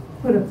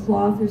 put a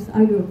cloth,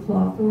 I do a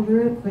cloth over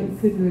it, but you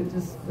could do it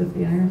just with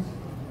the iron,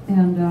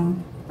 and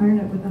iron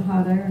it with a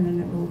hot iron, and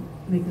it will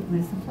make it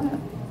nice and flat.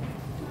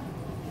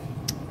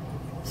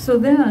 So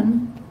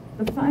then,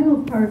 the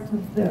final part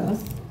of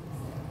this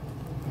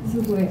is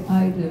the way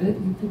I did it.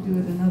 You could do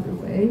it another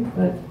way,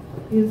 but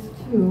is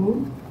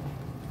to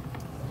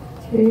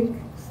take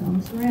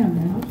some saran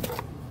wrap,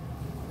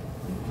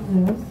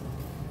 like this,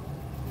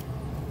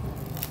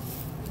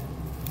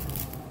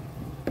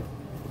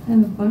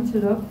 and bunch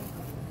it up,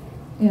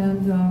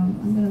 and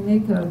I'm going to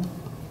make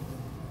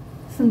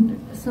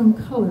some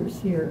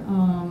colors here.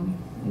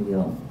 Maybe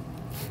I'll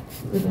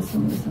get rid of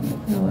some of this on the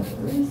palette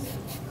first.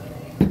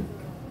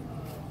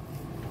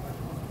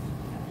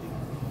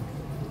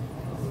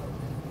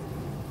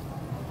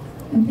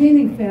 I'm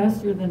painting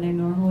faster than I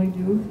normally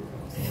do.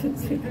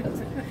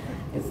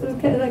 It's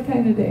that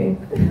kind of day.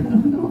 I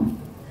don't know.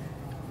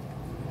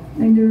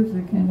 My nerves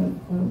are kind of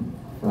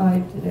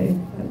fried today,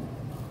 but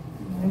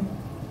anyway.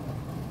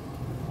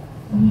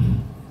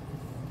 I'm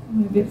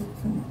going to get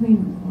some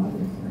clean water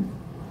here.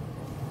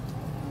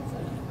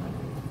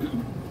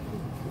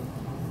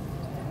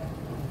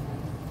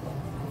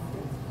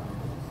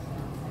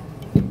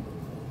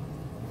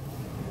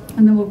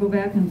 And then we'll go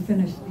back and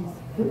finish these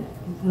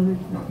other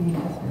two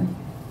paintings here.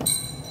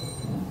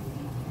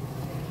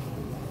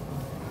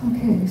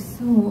 Okay,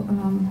 so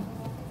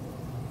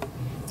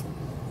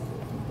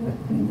that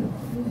kind of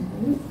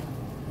right.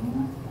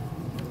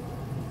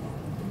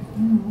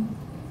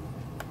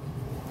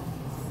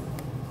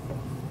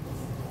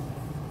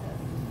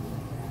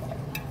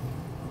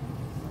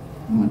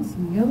 I want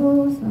some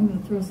yellow, so I'm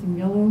going to throw some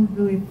yellow,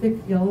 really thick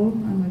yellow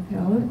on my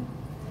palette.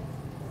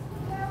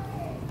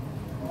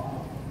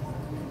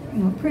 You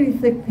know, pretty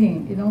thick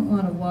paint. You don't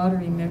want a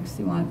watery mix.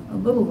 You want a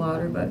little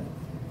water, but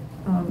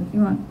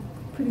you want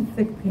pretty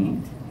thick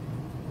paint.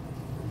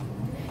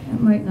 It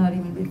might not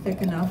even be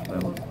thick enough,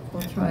 but we'll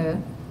try it.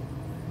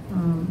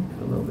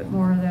 Put a little bit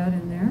more of that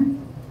in there.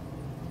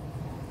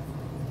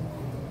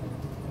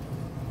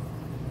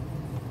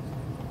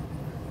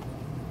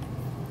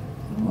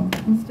 So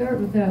I'll start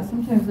with that.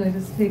 Sometimes I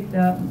just take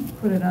that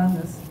and put it on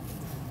this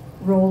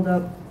rolled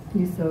up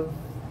piece of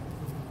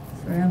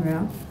saran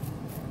wrap.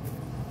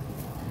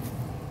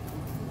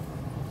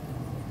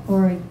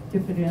 Or I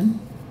dip it in.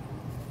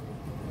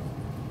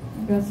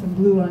 I've got some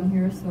blue on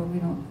here, so we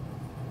don't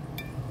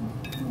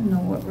know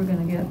what we're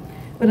going to get.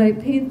 But I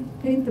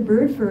paint the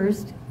bird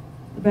first,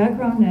 the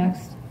background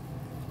next,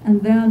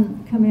 and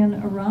then come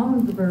in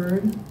around the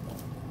bird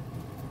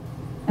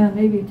and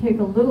maybe take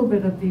a little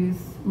bit of these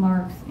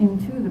marks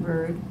into the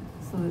bird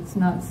so it's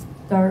not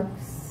dark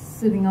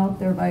sitting out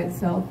there by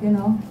itself, you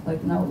know,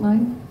 like an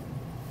outline.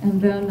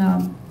 And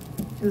then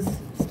just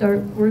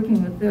start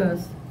working with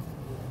this.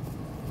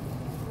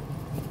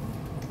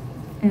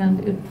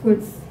 And it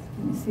puts,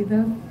 can you see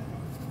that?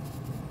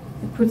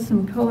 It puts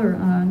some color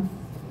on.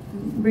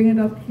 Bring it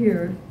up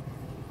here.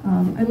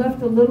 I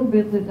left a little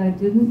bit that I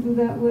didn't do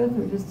that with,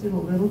 or just did a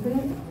little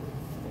bit.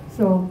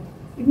 So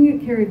you can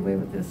get carried away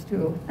with this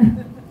too.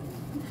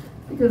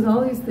 Because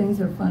all these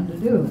things are fun to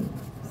do.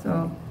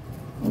 So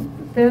we'll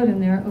put that in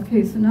there.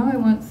 Okay, so now I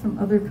want some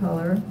other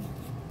color.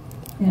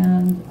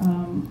 And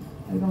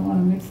I don't want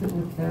to mix it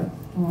with that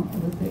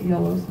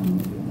yellow, so I'm going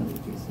to do another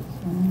piece of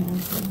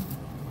stone.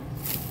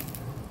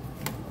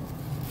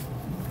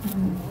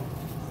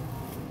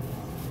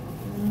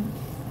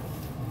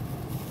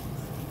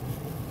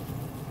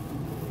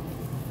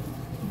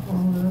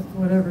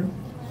 Whatever.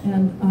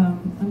 And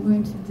I'm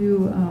going to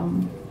do,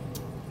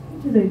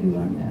 what did I do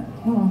on that?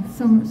 Oh,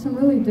 some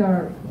really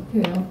dark.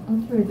 Okay,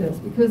 I'll try this.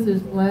 Because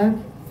there's black,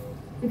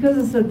 because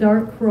it's a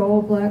dark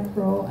crow, black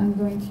crow, I'm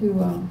going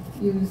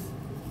to use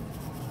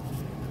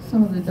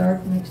some of the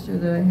dark mixture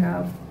that I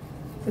have.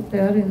 Put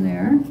that in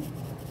there.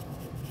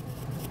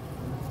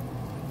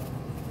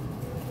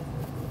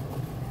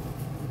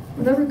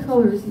 Whatever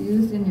colors you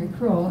used in your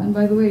crow, and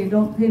by the way, you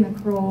don't paint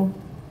a crow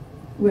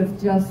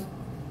with just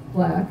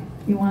black.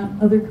 You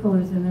want other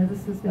colors in there.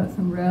 This has got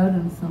some red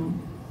and some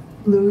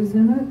blues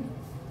in it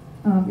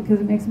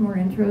because it makes it more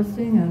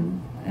interesting,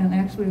 and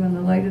actually when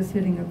the light is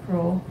hitting a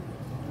crow,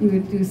 you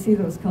do see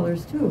those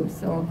colors too.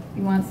 So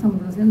you want some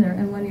of those in there,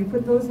 and when you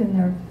put those in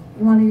there,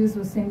 you want to use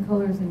those same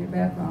colors in your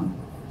background.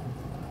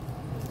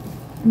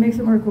 It makes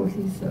it more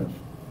cohesive.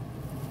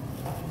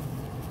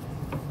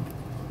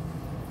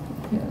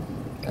 Okay,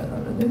 get that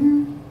out of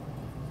there.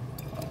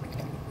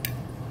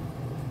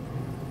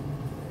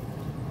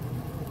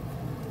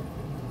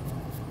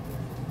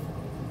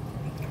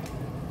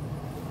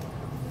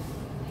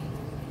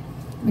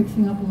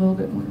 Mixing up a little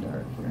bit more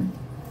dark here.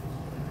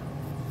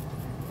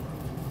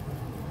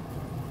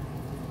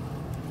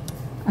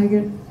 I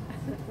get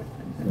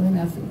really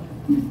messy.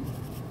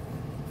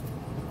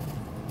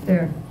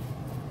 There.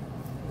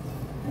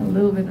 A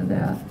little bit of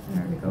that.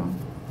 There we go.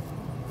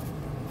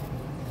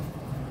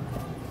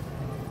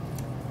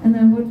 And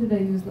then what did I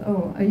use?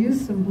 Oh, I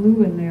used some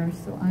blue in there,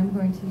 so I'm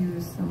going to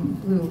use some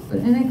blue. But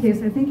in any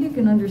case, I think you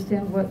can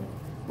understand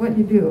what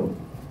you do.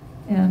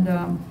 And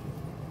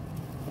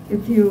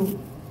if you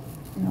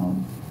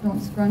don't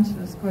scrunch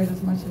this quite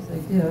as much as I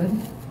did.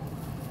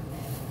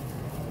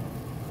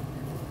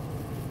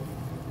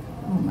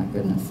 Oh my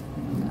goodness,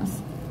 what a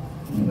mess.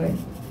 Anyway,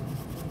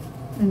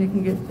 then you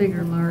can get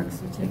bigger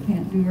marks, which I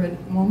can't do right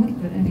at the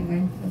moment, but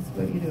anyway, that's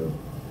what you do.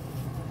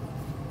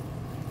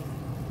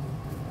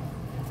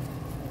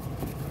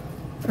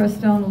 Press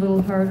down a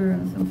little harder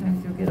and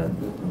sometimes you'll get a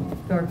little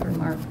darker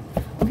mark.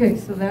 Okay,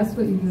 so that's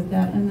what you do with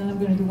that, and then I'm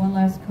going to do one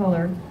last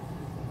color,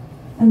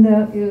 and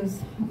that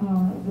is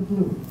the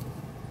blue.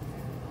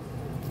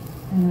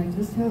 And I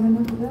just have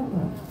enough of that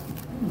left.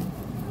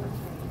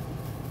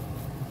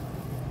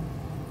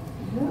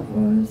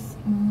 was,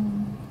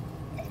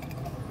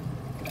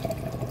 I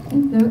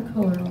think that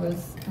color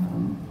was,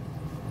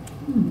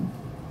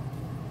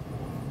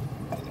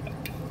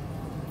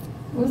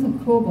 it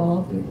wasn't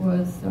cobalt, it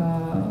was,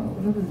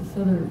 whatever this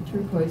other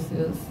turquoise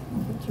is.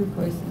 I'll put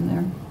turquoise in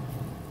there.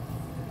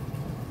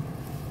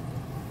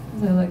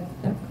 Because I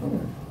like that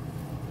color.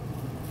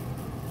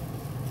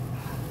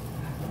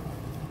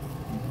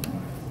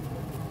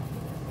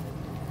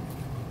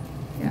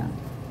 Yeah.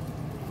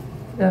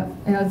 That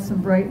adds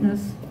some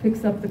brightness,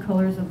 picks up the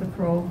colors of the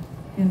crow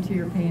into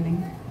your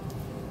painting.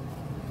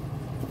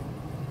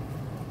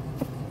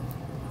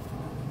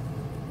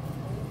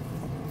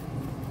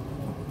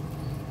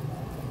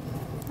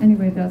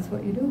 Anyway, that's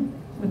what you do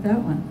with that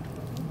one.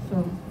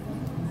 So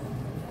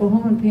go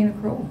home and paint a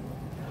crow.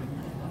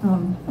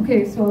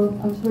 Okay, so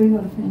I'll show you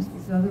how to finish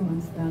these other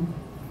ones then.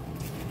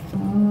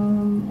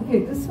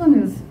 Okay, this one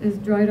is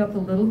dried up a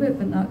little bit,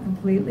 but not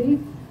completely.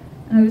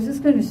 And I was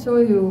just going to show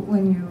you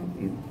when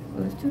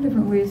well, there's two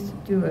different ways to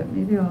do it.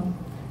 Maybe I'll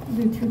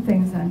do two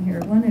things on here.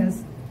 One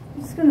is,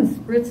 I'm just going to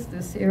spritz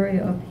this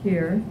area up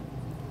here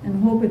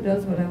and hope it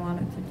does what I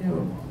want it to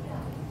do.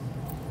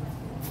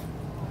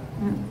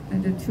 I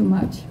did too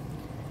much.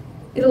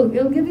 It'll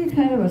give you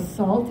kind of a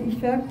salt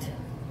effect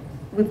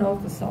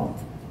without the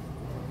salt.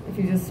 If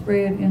you just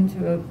spray it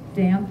into a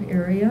damp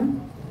area.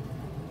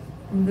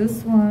 And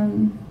this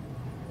one,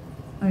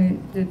 I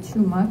did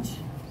too much.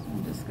 So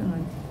I'm just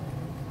gonna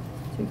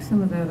take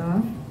some of that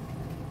off.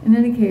 In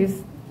any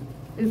case,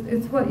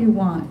 it's what you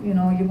want. You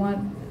know, you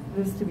want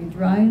this to be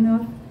dry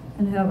enough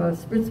and have a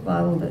spritz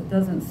bottle that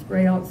doesn't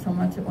spray out so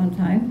much at one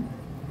time.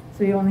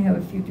 So you only have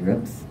a few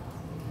drips.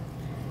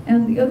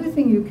 And the other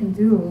thing you can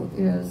do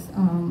is,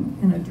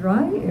 in a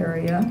dry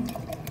area,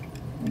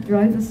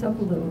 dry this up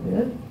a little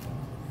bit.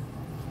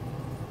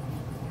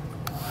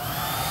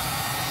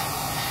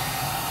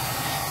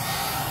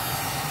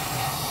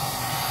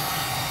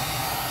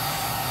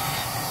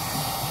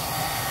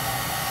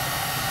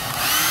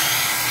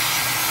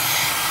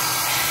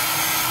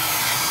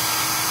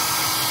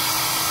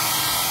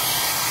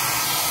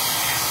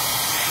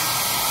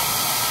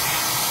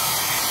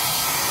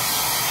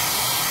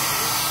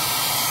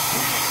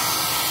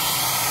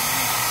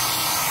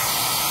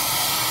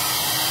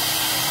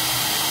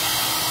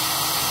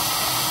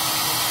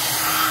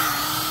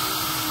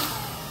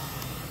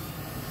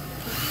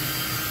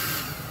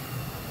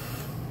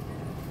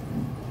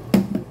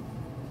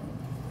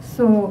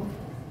 So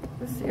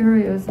this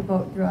area is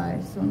about dry.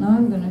 So now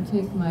I'm going to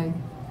take my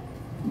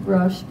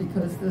brush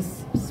because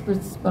this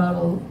spritz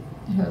bottle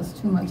has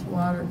too much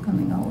water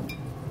coming out.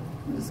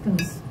 I'm just going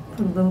to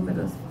put a little bit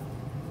of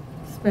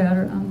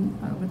spatter on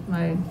with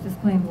my just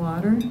plain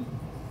water.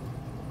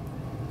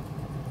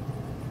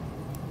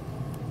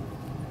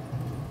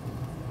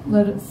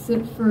 Let it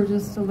sit for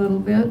just a little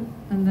bit,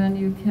 and then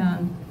you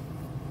can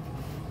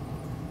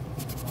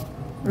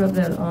rub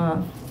that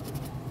off.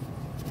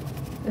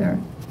 There.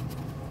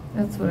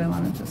 That's what I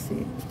wanted to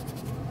see.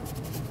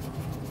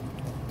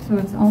 So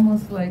it's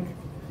almost like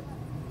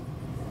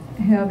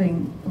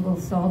having a little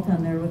salt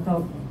on there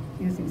without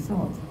using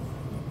salt.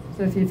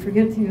 So if you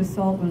forget to use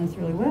salt when it's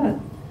really wet,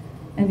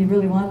 and you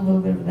really want a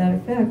little bit of that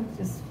effect,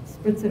 just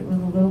spritz it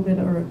with a little bit,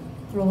 or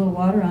throw a little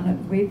water on it,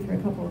 wait for a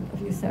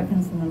few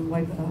seconds, and then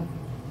wipe it off.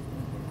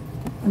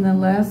 And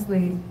then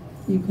lastly,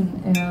 you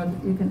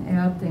can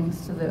add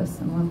things to this.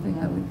 And one thing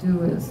I would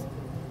do is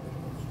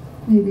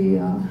maybe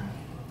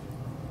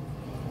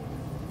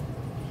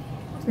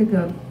take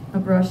a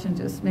brush and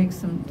just make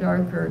some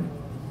darker,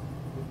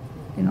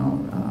 you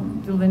know,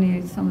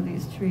 delineate some of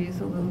these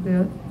trees a little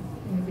bit,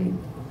 maybe.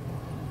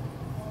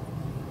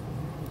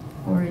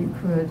 Or you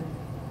could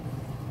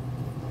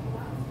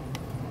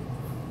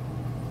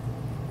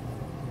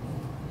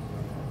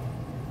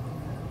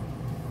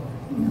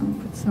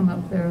put some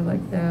up there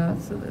like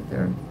that, so that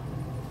they're,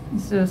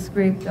 instead of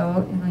scraped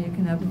out, you know, you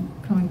can have them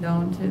coming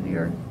down to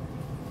the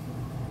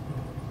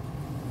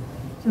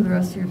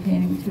rest of your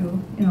painting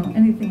too. You know,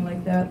 anything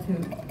like that to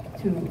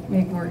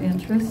make more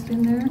interest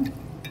in there. And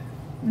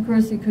of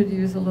course, you could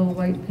use a little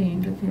white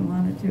paint if you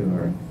wanted to,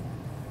 or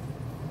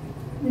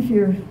if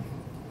you're,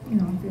 you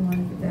know, if you want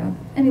to do that.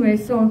 Anyway,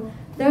 so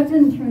that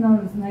didn't turn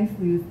out as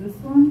nicely as this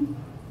one,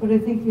 but I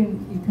think you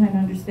kind of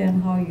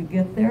understand how you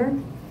get there.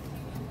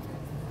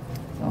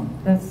 So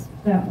that's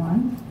that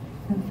one.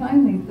 And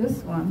finally,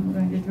 this one, we're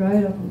going to dry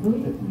it up a little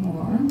bit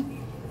more.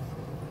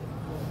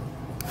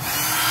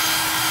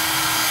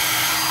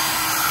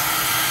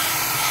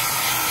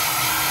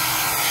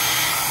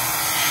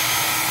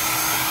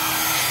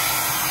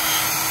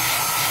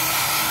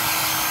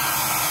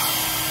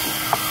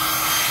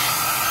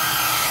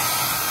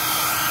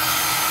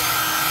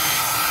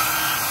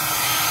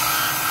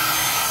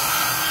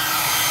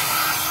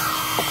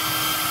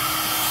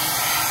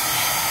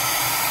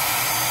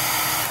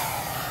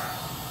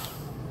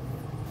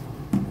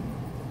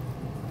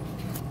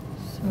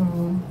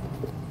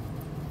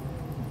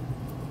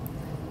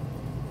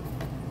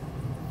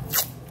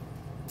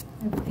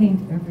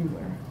 Paint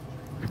everywhere.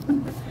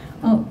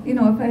 Well, you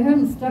know, if I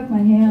hadn't stuck my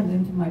hand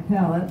into my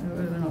palette, it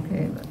would have been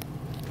okay, but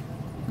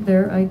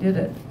there I did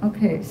it.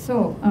 Okay,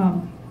 so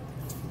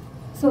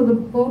so the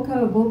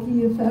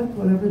bokeh effect,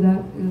 whatever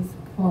that is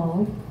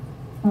called,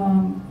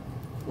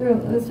 there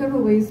are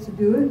several ways to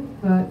do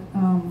it, but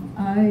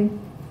I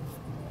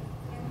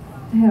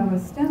have a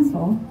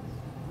stencil,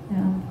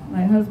 and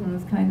my husband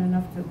was kind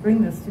enough to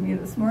bring this to me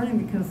this morning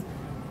because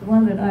the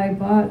one that I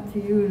bought to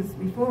use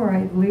before,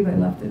 I believe I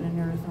left it in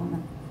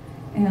Arizona,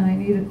 and I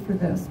need it for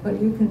this.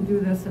 But you can do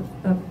this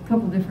a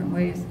couple different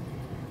ways.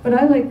 But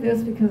I like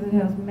this because it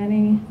has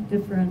many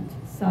different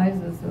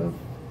sizes of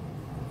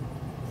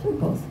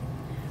circles.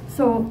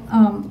 So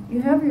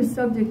you have your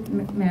subject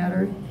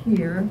matter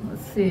here.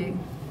 Let's see.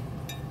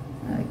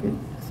 I could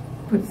just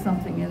put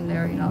something in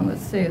there. You know,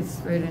 let's say it's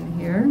right in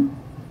here.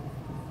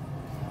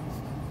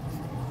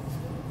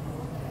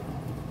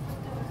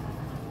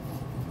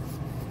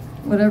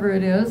 Whatever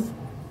it is.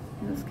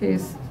 In this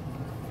case,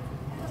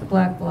 it's a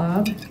black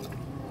blob.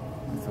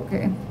 That's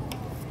okay.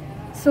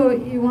 So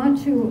you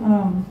want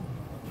to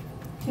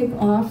take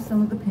off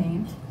some of the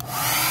paint.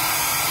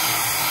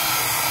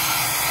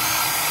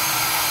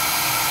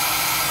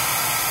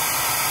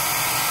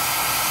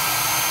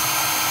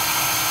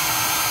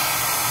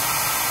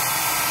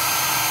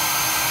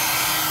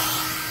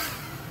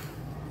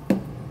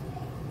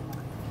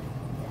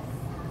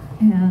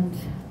 And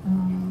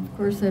of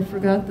course I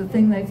forgot the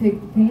thing that I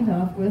take the paint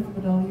off with,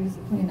 but I'll use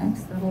the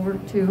Kleenex, that'll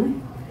work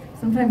too.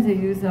 Sometimes I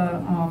use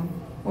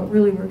what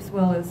really works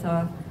well is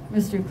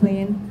Mr.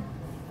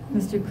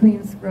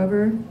 Clean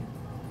scrubber,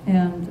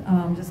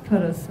 and just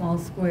cut a small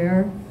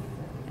square,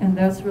 and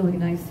that's really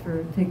nice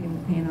for taking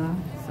the paint off.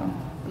 So,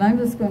 but I'm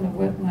just going to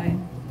wet my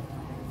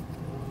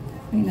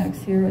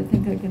Kleenex here. I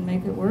think I can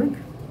make it work.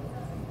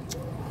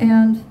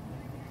 And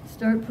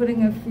start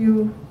putting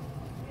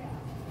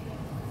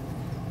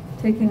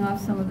taking off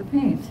some of the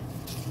paint.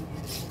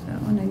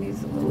 That one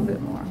needs a little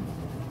bit more.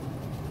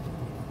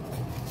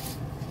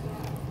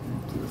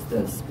 I'll use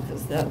this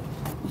because that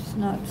is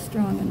not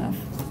strong enough.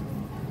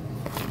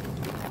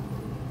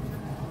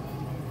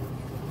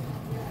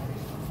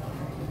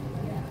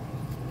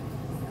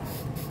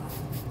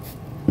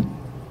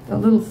 The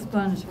little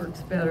sponge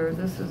works better.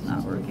 This is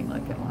not working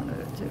like I wanted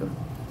it to.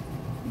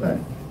 But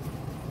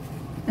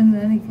in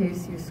any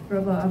case, you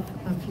scrub off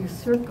a few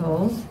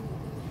circles.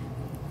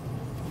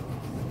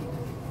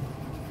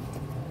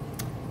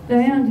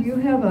 Diane, do you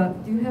have a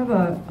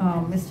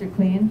Mr.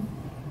 Clean?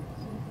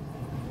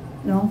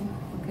 No?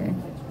 Okay.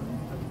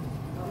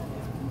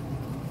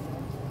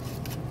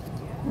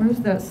 Where's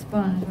that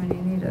sponge when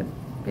you need it?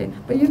 Okay.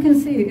 But you can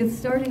see it's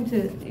starting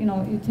to, you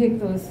know, you take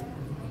those,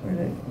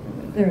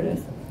 there it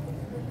is.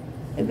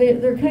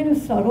 They're kind of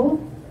subtle,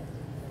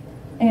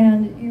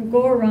 and you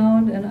go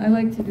around, and I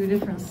like to do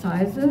different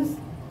sizes,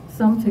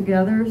 some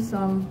together,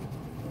 some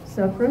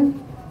separate.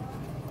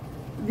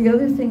 The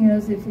other thing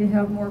is, if you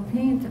have more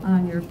paint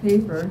on your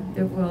paper,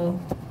 it will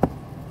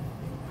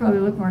probably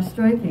look more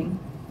striking,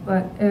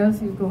 but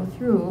as you go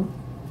through,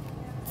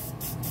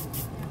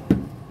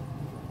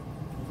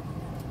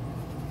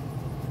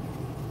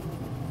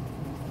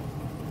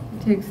 you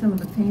take some of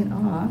the paint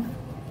off.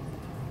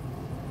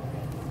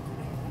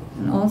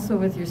 And also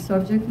with your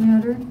subject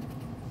matter,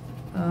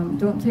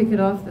 don't take it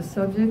off the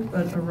subject,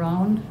 but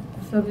around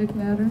the subject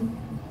matter.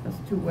 That's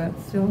too wet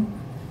still.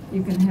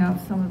 You can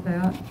have some of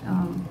that.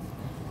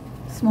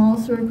 Small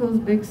circles,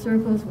 big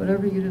circles,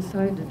 whatever you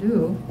decide to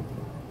do.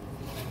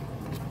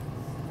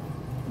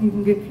 You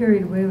can get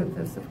carried away with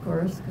this, of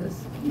course,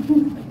 because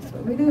that's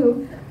what we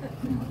do.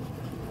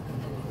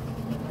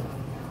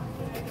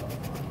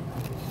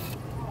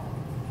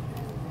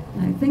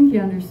 And I think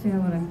you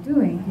understand what I'm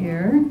doing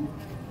here.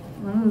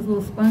 One of those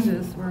little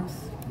sponges works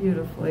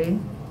beautifully.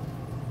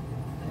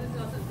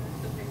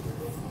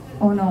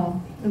 Oh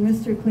no, the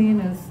Mr. Clean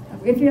is,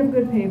 if you have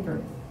good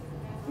paper.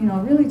 You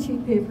know, really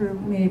cheap paper,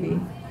 maybe. Do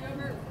you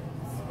ever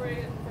spray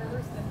it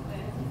first and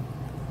then?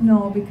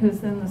 No,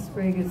 because then the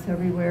spray gets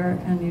everywhere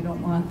and you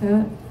don't want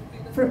that.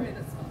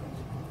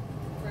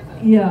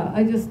 Yeah,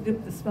 I just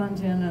dip the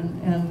sponge in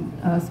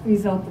and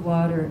squeeze out the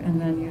water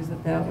and then use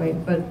it that way.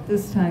 But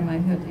this time I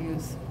had to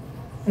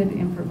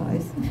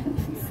improvise.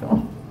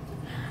 So.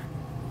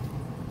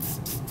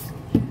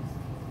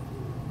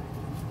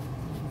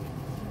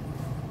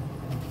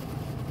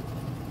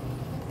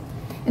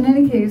 In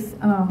any case,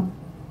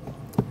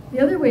 the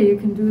other way you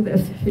can do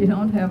this, if you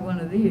don't have one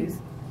of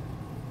these,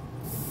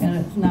 and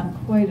it's not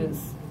quite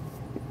as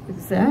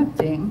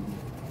exacting,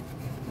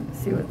 let me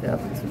see what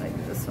happens when I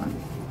do this one.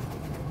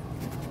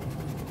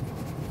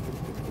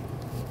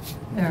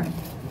 There.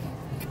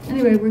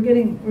 Anyway, we're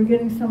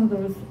getting some of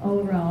those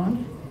all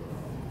around,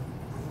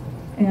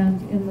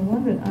 and in the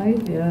one that I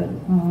did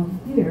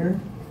here,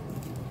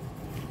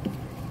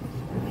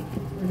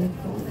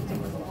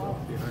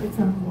 it's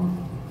on the wall.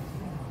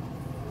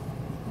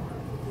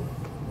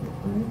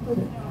 Put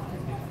it.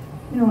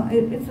 You know,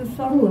 it's a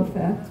subtle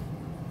effect,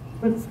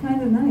 but it's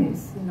kind of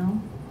nice, you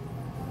know.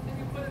 Did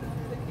you put it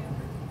under the camera?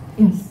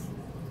 Yes.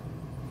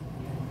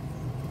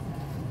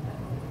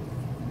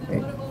 And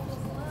then what about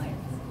those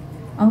lines?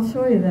 I'll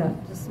show you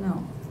that just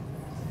now.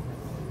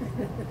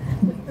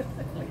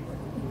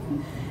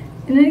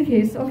 In any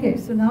case, okay,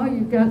 so now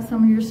you've got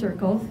some of your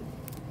circles,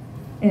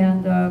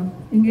 and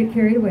you can get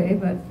carried away,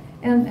 but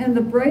and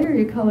the brighter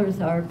your colors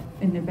are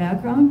in the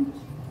background,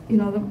 you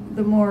know,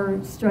 the more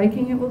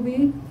striking it will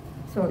be.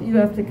 So you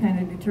have to kind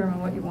of determine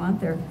what you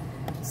want there.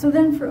 So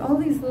then for all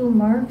these little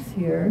marks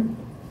here,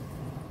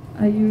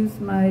 I use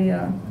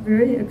my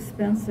very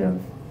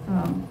expensive, if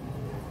I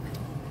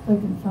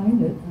can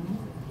find it,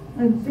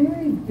 a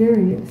very,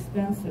 very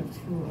expensive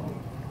tool.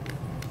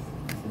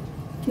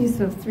 Piece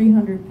of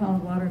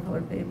 300-pound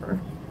watercolor paper.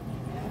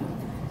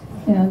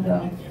 And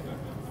I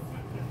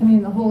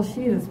mean, the whole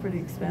sheet is pretty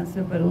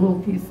expensive, but a little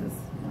piece is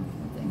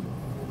nothing.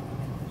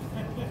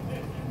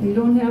 You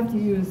don't have to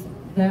use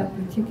that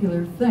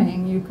particular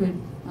thing. You could,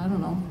 I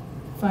don't know,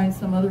 find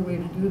some other way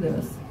to do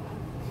this.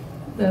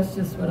 That's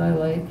just what I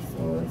like,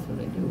 so that's what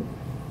I do.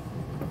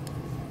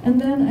 And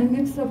then I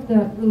mix up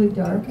that really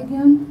dark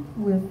again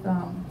with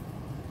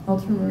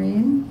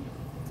ultramarine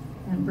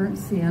and burnt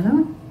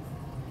sienna.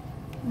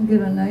 And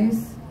get a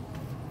nice,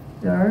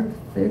 dark,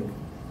 thick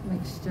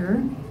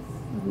mixture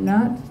with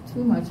not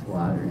too much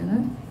water in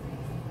it.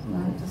 So I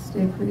want it to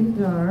stay pretty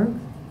dark.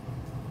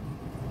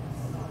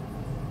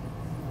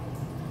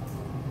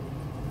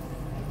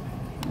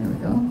 There we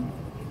go.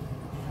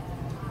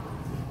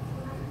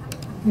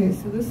 Okay,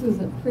 so this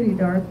is a pretty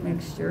dark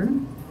mixture.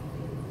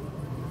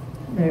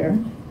 There,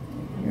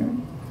 here.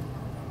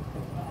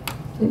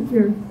 Take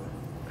your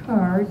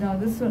card. Now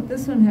this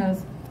one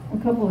has a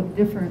couple of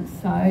different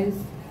size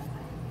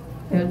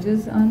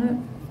edges on it,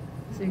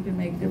 so you can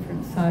make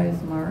different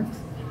size marks.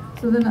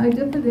 So then I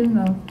dip it in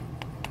the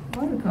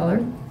watercolor,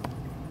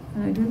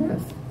 and I do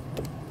this.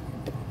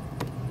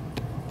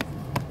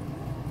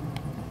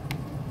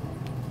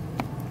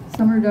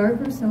 Some are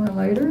darker, some are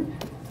lighter.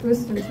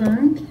 Twist and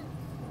turn.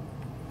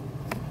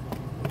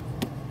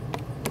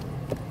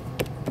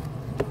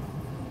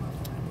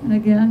 And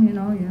again, you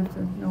know, you have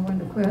to know when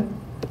to quit.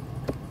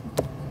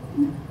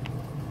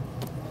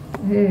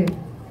 Hey, I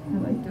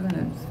like doing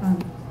it, it's fun.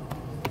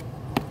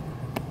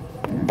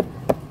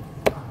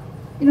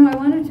 You know, I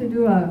wanted to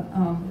do a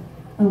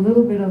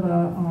little bit of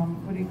a,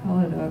 what do you call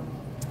it,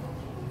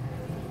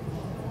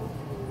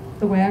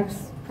 the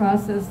wax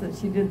process that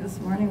she did this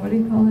morning. What do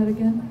you call that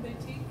again?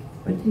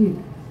 Batik.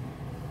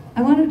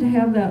 I wanted to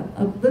have that,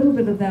 a little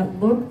bit of that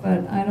look,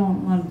 but I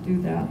don't want to do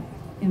that.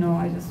 You know,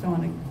 I just don't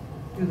want to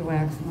do the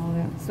wax and all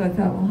that. So I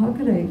thought, well, how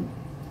could I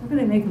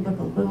make it look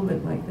a little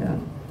bit like that?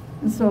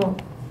 And so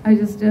I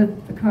just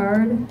did the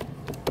card,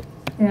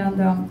 and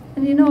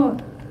you know,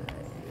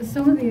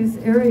 some of these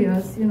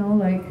areas, you know,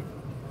 like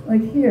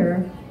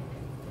here,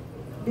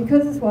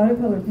 because it's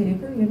watercolor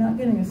paper, you're not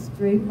getting a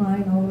straight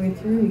line all the way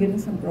through. You're getting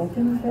some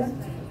broken effect,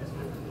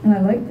 and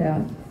I like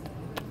that.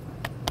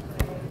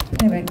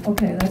 Anyway,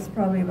 okay, that's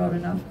probably about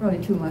enough.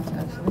 Probably too much,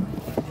 actually.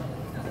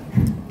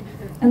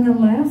 And then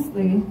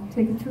lastly,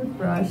 take a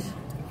toothbrush,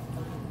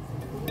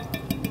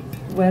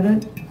 wet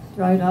it,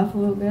 dry it off a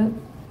little bit.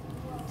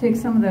 Take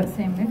some of that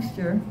same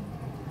mixture,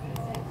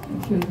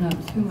 make sure there's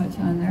not too much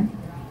on there.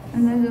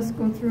 And then just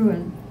go through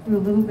and do a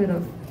little bit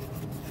of,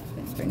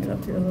 let's bring it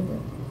up here a little bit.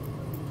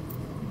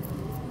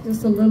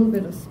 Just a little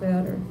bit of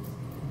spatter.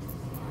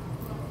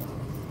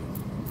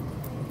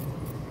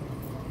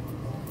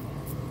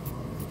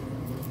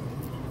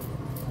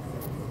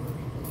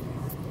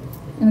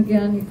 And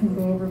again, you can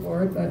go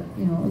overboard, but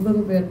you know, a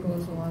little bit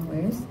goes a long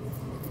ways.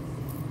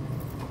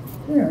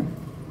 There.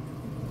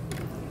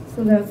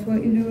 So that's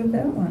what you do with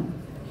that one.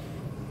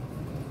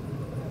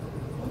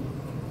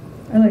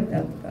 I like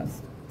that the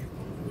best.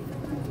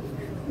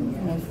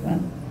 That's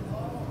fun.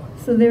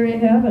 So there you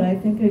have it. I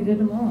think I did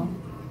them all.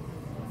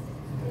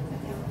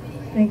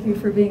 Thank you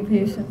for being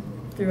patient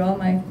through all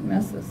my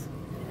messes.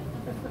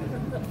 You're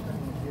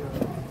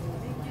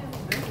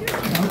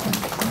welcome.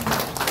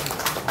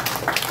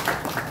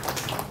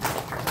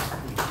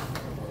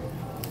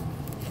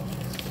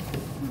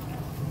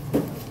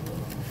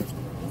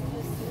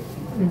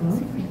 You're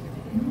welcome.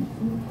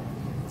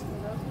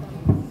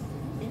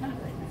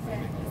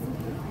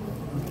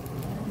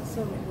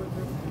 So